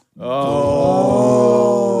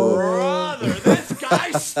 Brother, this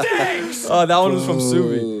guy stinks! Oh, that one was from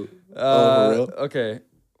Subi. for real? Okay.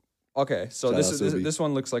 So Shout this out is Subi. this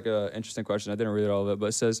one looks like an interesting question. I didn't read all of it, but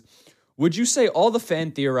it says, would you say all the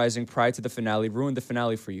fan theorizing prior to the finale ruined the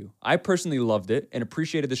finale for you? I personally loved it and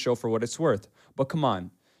appreciated the show for what it's worth. But come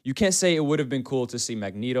on, you can't say it would have been cool to see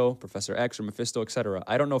Magneto, Professor X, or Mephisto, etc.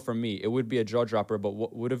 I don't know. For me, it would be a jaw dropper. But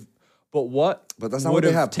what would have? But that's not what would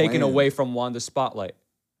they have have taken planned. away from Wanda's spotlight?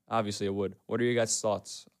 Obviously, it would. What are your guys'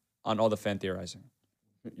 thoughts on all the fan theorizing?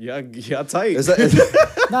 Yeah, tight. Is that,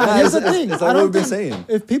 Nah, here's the thing. It's I like what don't we've been think saying.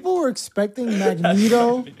 if people were expecting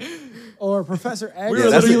Magneto or Professor X Yeah, to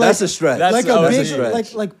that's, be that's like, a stretch. like that's a a big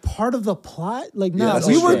stretch. like part of the plot, like Yeah, nah, that's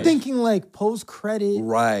we a were stretch. thinking like post credit.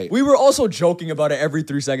 Right. We were also joking about it every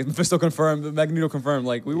 3 seconds. Mephisto confirmed, Magneto confirmed.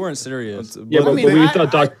 Like we weren't serious. Yeah, But but, I mean, we I-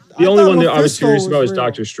 thought I the only thought one that I was Mephisto curious about was was real.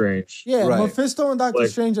 Doctor Strange. Yeah, Right. Mephisto and Doctor Like-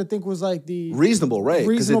 Strange, I think, was like the Reasonable, right? Because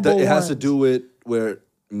Reasonable it has to ones. do with where like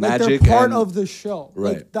magic they're part and, of the show.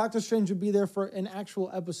 Right. Like Doctor Strange would be there for an actual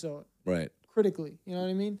episode, right. critically. You know what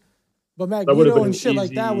I mean? would've Magneto been and an shit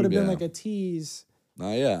like that easy- would have been Yeah. like a tease.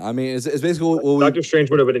 Nah, yeah. I mean, it's basically what we. Doctor Strange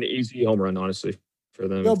would have been an easy home run, honestly, for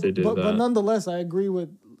them Yo, if they did but that. nonetheless, I agree with.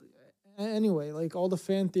 Anyway, like all the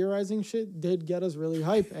fan theorizing shit did get us really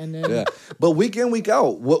hype, and then Yeah, but week in week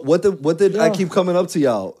out, what did I Yeah. keep coming up to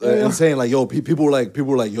y'all Yeah. and saying like, yo, people were like,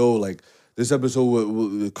 yo, like this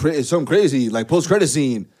episode is something crazy, like post credit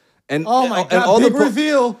scene, and oh my and god, all big the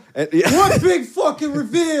reveal! and, yeah. What big fucking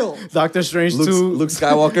reveal! Doctor Strange Luke 2.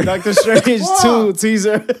 Skywalker. Doctor Strange 2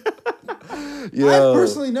 teaser. I've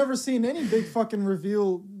personally never seen any big fucking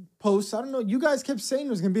reveal posts. I don't know. You guys kept saying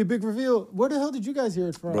there was gonna be a big reveal. Where the hell did you guys hear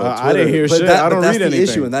it from? Bro, I didn't hear But shit. that- I but don't that's read the anything.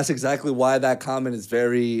 issue, and that's exactly why that comment is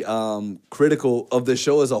very critical of the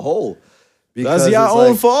show as a whole. Because That's your it's own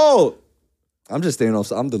like- fault. I'm just staying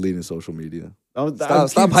off. I'm deleting social media. I Stop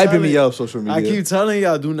keep hyping me telling- up, social media. I keep telling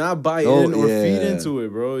y'all, do not buy No, in or yeah. feed into it,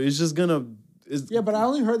 bro. It's just gonna. It's, Yeah, but I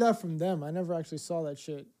only heard that from them. I never actually saw that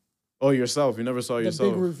shit. oh, yourself. You never saw The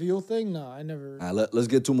yourself. big reveal thing? No, I never. All right, let's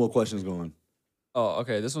get 2 more questions going. Oh,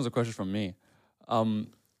 okay. This one's a question from me.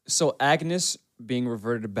 So Agnes being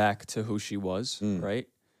reverted back to who she was, right?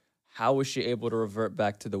 How was she able to revert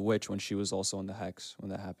back to the witch when she was also in the hex when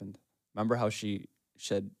that happened? Remember how she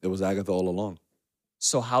said? It was Agatha all along.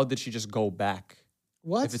 So how did she just go back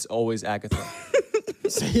What? if it's always Agatha?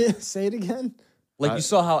 Say it again. Like you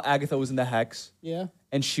saw how Agatha was in the hex Yeah.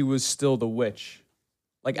 and she was still the witch.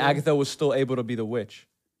 Like Agatha was still able to be the witch.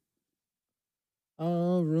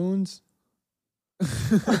 Runes.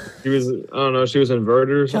 She was, I don't know, she was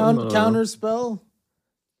inverted or something. Counter spell.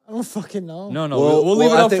 I don't fucking know. No, we'll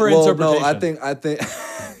leave it I up think- for interpretation. No, I think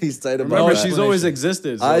he's tight about Remember, that. she's always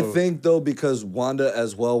existed. So. I think though because Wanda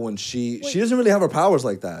as well when she doesn't really have her powers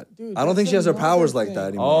like that. Dude, I don't think she has her that's another powers like thing. that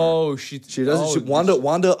anymore. Oh, she doesn't. Oh,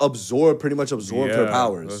 Wanda pretty much absorbed her Yeah,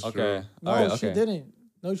 powers. that's Okay. No, All right, she okay. didn't.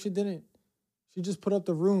 No, she didn't. She just put up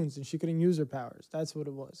the runes and she couldn't use her powers. That's what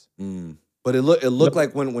it was. But it looked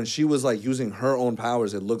like when she was like using her own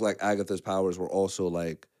powers, it looked like Agatha's powers were also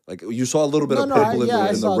like you saw a little bit of purple I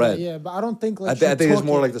in the saw red. that. Yeah, but I don't think like I think it's took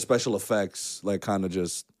more it. like the special effects, like kind of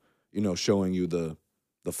just showing you the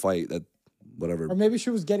fight that whatever. Or maybe she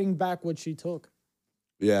was getting back what she took.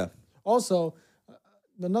 Yeah. Also,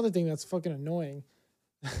 another thing that's fucking annoying.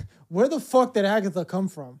 Where the fuck did Agatha come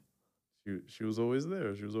from? She was always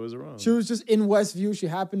there. She was always around. She was just in Westview. She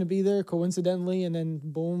happened to be there coincidentally, and then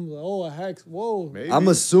boom, oh, a hex. Whoa. Maybe. I'm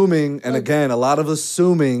assuming, and again, a lot of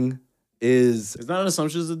assuming is, It's not an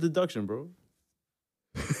assumption. It's a deduction, bro.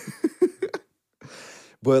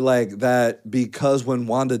 but like that because when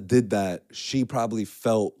Wanda did that, she probably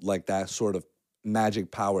felt like that sort of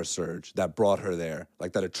magic power surge that brought her there,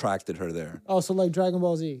 like that attracted her there. Oh, so like Dragon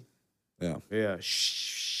Ball Z. Yeah. Yeah.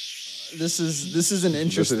 This is an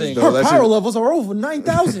interesting. No, Her that's power it. levels are over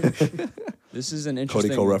 9,000. This is an Cody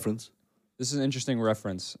interesting Co reference. This is an interesting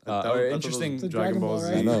reference. That- Or that was interesting. The Dragon Ball Z.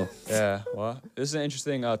 right? I know. Yeah. What? This is an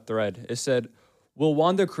interesting thread. It said, "Will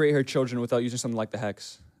Wanda create her children without using something like the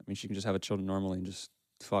hex? I mean, she can just have a children normally and just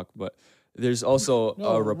fuck." But there's also No,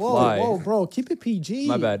 a reply. Whoa, bro, keep it PG.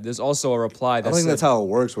 My bad. There's also a reply I that don't think said, that's how it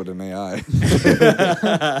works with an AI.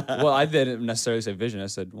 well, I didn't necessarily say Vision. I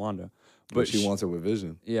said Wanda. But she wants it with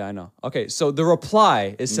Vision. Yeah, I know. Okay, so the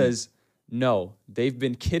reply it says, "No, they've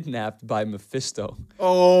been kidnapped by Mephisto."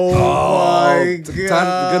 Oh, my god. Good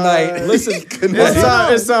night. Listen,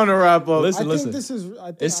 It's time to wrap up. Listen, I listen. think this is. I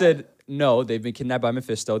think It said, "No, they've been kidnapped by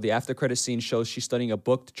Mephisto." The after credit scene shows she's studying a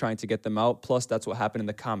book trying to get them out. Plus, that's what happened in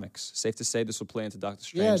the comics. Safe to say, this will play into Doctor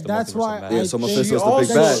Strange. Yeah, the that's Multiverse of why. Madness. Yeah, so think Mephisto's the big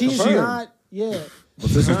also- bad. She's Confirmed. not. Yeah.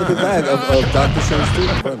 This is the big bag of Doctor Strange 2.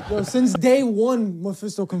 Confirmed. Yo, since day one,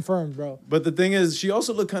 Mephisto confirmed, bro. But the thing is, she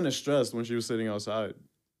also looked kind of stressed when she was sitting outside.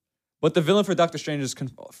 But the villain for Doctor Strange is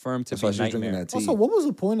confirmed to That's why be she's drinking Nightmare. that tea. Also, what was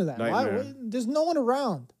the point of that? Nightmare. There's no one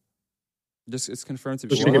around. It's confirmed to So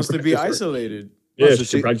be. she She can wants to be practice her- isolated. Yeah, so she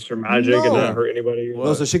she- can practice her magic and No. not hurt anybody.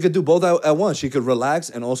 No, so she could do both at once. She could relax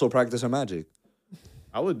and also practice her magic.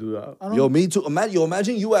 I would do that. I don't. Yo, me too.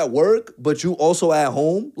 Imagine you at work, but you also at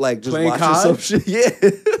home, like just Playing watching COD? some shit. Yeah,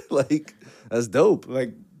 like that's dope.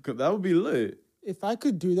 Like, that would be lit. If I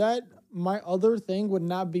could do that, my other thing would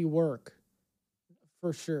not be work.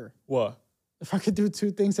 For sure. What? If I could do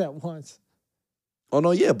two things at once. Oh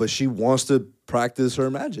no, yeah, but she wants to practice her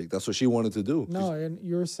magic. That's what she wanted to do. No, and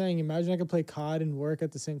you're saying, imagine I could play COD and work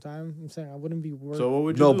at the same time. I'm saying I wouldn't be work. So what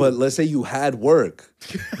would you No, do? but let's say you had work.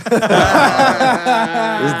 This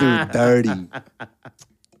dude dirty.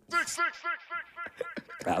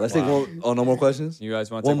 Let's take one. Oh, no more questions. You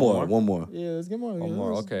guys want to One take more. One more. Yeah, let's get more. One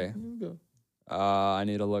more, okay. I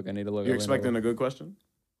need to look. I need to look. You're expecting a good question?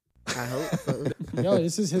 I hope. Yo,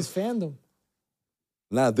 this is his fandom.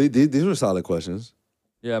 Nah, these were solid questions.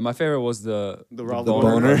 Yeah, my favorite was the Ralph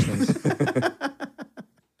boner. questions.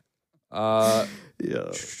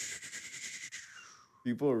 Yeah.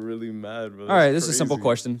 People are really mad, bro. All right, this is a simple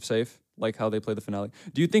question, safe, like how they play the finale.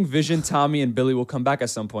 Do you think Vision, Tommy, and Billy will come back at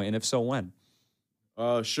some point, and if so, when?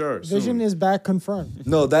 Sure. Vision soon. is back confirmed.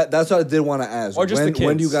 No, that's what I did want to ask. Or just the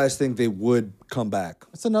when do you kids. guys think they would come back?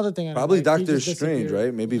 That's another thing. I don't Probably like. He Doctor just Strange, disappeared.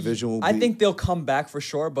 right? Maybe Vision will be. I think they'll come back for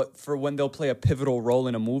sure, but for when they'll play a pivotal role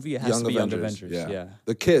in a movie, it has to be Young Avengers. Yeah.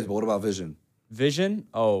 The kids, but what about Vision? Vision?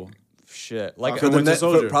 Oh, shit. Like, For the For Winter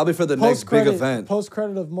Soldier. probably for the next big event. Post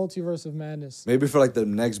credit of Multiverse of Madness. Maybe for like the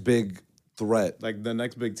next big threat. Like the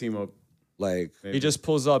next big team up. Like he just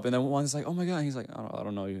pulls up, and then one's like, "Oh my god!" And he's like, "I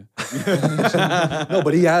don't know you." no,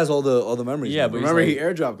 but he has all the memories. Yeah, now. but Remember, like, he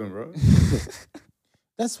airdropped them, bro.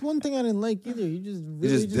 That's one thing I didn't like either. He just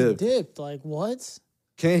really just dipped. dipped. Like what?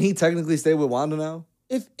 Can he technically stay with Wanda now?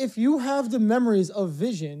 If you have the memories of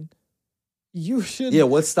Vision, you should. Yeah,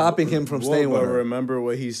 what's stopping him from staying with but her? remember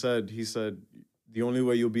what he said? He said, the only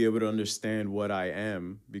way you'll be able to understand what I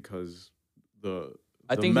am, because the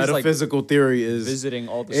think he's, like, metaphysical theory is visiting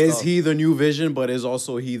all the is stuff. he the new Vision, but is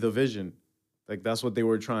also he the Vision? Like that's what they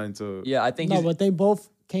were trying to. Yeah, I think No, he's. but they both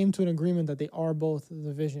came to an agreement that they are both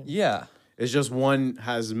the Vision. Yeah, It's just one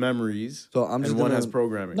has memories, So I'm just and one gonna- has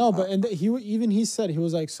programming. No, but and he said he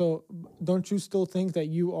was like, so don't you still think that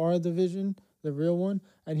you are the Vision, the real one?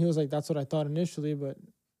 And he was like, that's what I thought initially, but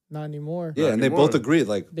not anymore. Yeah, and they anymore. both agreed.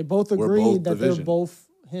 Like They both we're agreed both that the they're Vision. both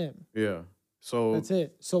him. Yeah. So That's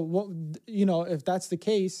it. So what if that's the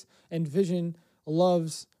case and Vision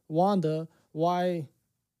loves Wanda, why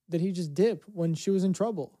did he just dip when she was in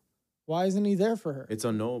trouble? Why isn't he there for her? it's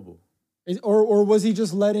unknowable. Or was he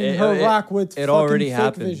just letting her rock with it fucking already fake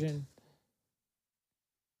happened. Vision?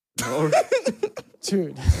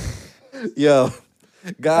 Dude, yo,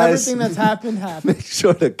 guys, everything that's happened happened. make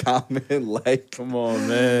sure to comment, like. Come on,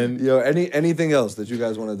 man. Yo, anything else that you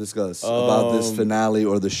guys want to discuss about this finale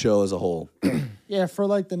or the show as a whole? Yeah, for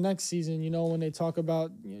like the next season, when they talk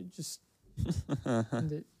about just.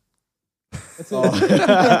 That's it. He's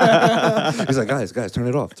like, guys, turn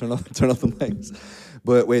it off. Turn off the mics.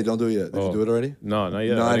 But wait, don't do it yet. Did you do it already? No, not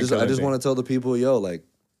yet. No, I didn't just cut anything. want to tell the people, yo, like,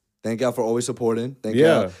 thank y'all for always supporting. Thank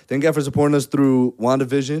Yeah. y'all. Thank y'all for supporting us through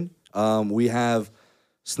WandaVision. We have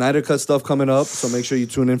Snyder Cut stuff coming up, so make sure you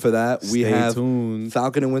tune in for that. We Stay have tuned.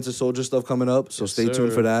 Falcon and Winter Soldier stuff coming up, so Yes, stay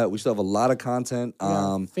tuned sir. for that. We still have a lot of content.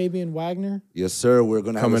 Yeah, Fabian Wagner. Yes, sir. We're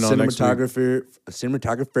gonna have Coming a on next week.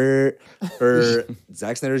 cinematographer for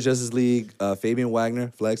Zack Snyder's Justice League. Fabian Wagner,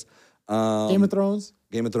 Flex. Game of Thrones.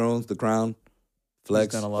 Game of Thrones, The Crown,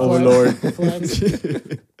 Flex, done a lot. Overlord. Flex.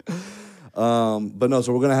 But no,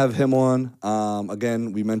 so we're gonna have him on.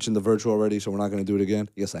 Again, we mentioned the virtual already, so we're not gonna do it again.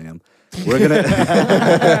 Yes, I am. We're gonna.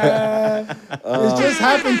 It just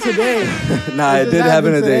happened today. Nah, it just did happen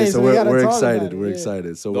happened today, today, so so we we're gotta talk excited. about it, We're yeah.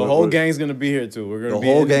 excited. So The whole gang's gonna be here too. We're gonna The be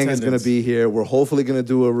whole in gang is gonna attendance. be here. We're hopefully gonna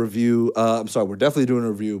do a review. I'm sorry, we're definitely doing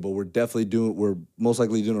a review, but we're most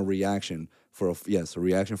likely doing a reaction for a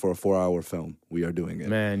 4-hour film. We are doing it.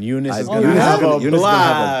 Man, Eunice is Eunice gonna is have gonna- a Eunice is gonna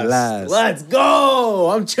have a blast. blast. Let's go.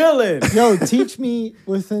 I'm chilling. Yo, teach me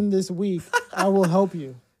within this week. I will help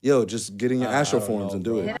you. Yo, just get in your astral forms and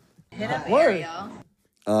do it. Hit up Word.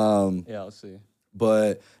 Ariel. yeah. Let's see.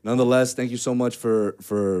 But nonetheless, thank you so much for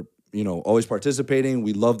always participating.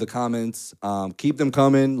 We love the comments. Keep them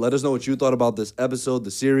coming. Let us know what you thought about this episode,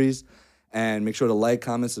 the series, and make sure to like,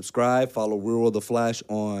 comment, subscribe. Follow Real World The Flash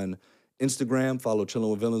on Instagram. Follow Chillin'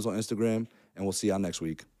 with Villains on Instagram, and we'll see y'all next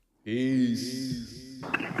week. Peace.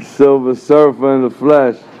 Silver Surfer in the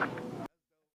flesh.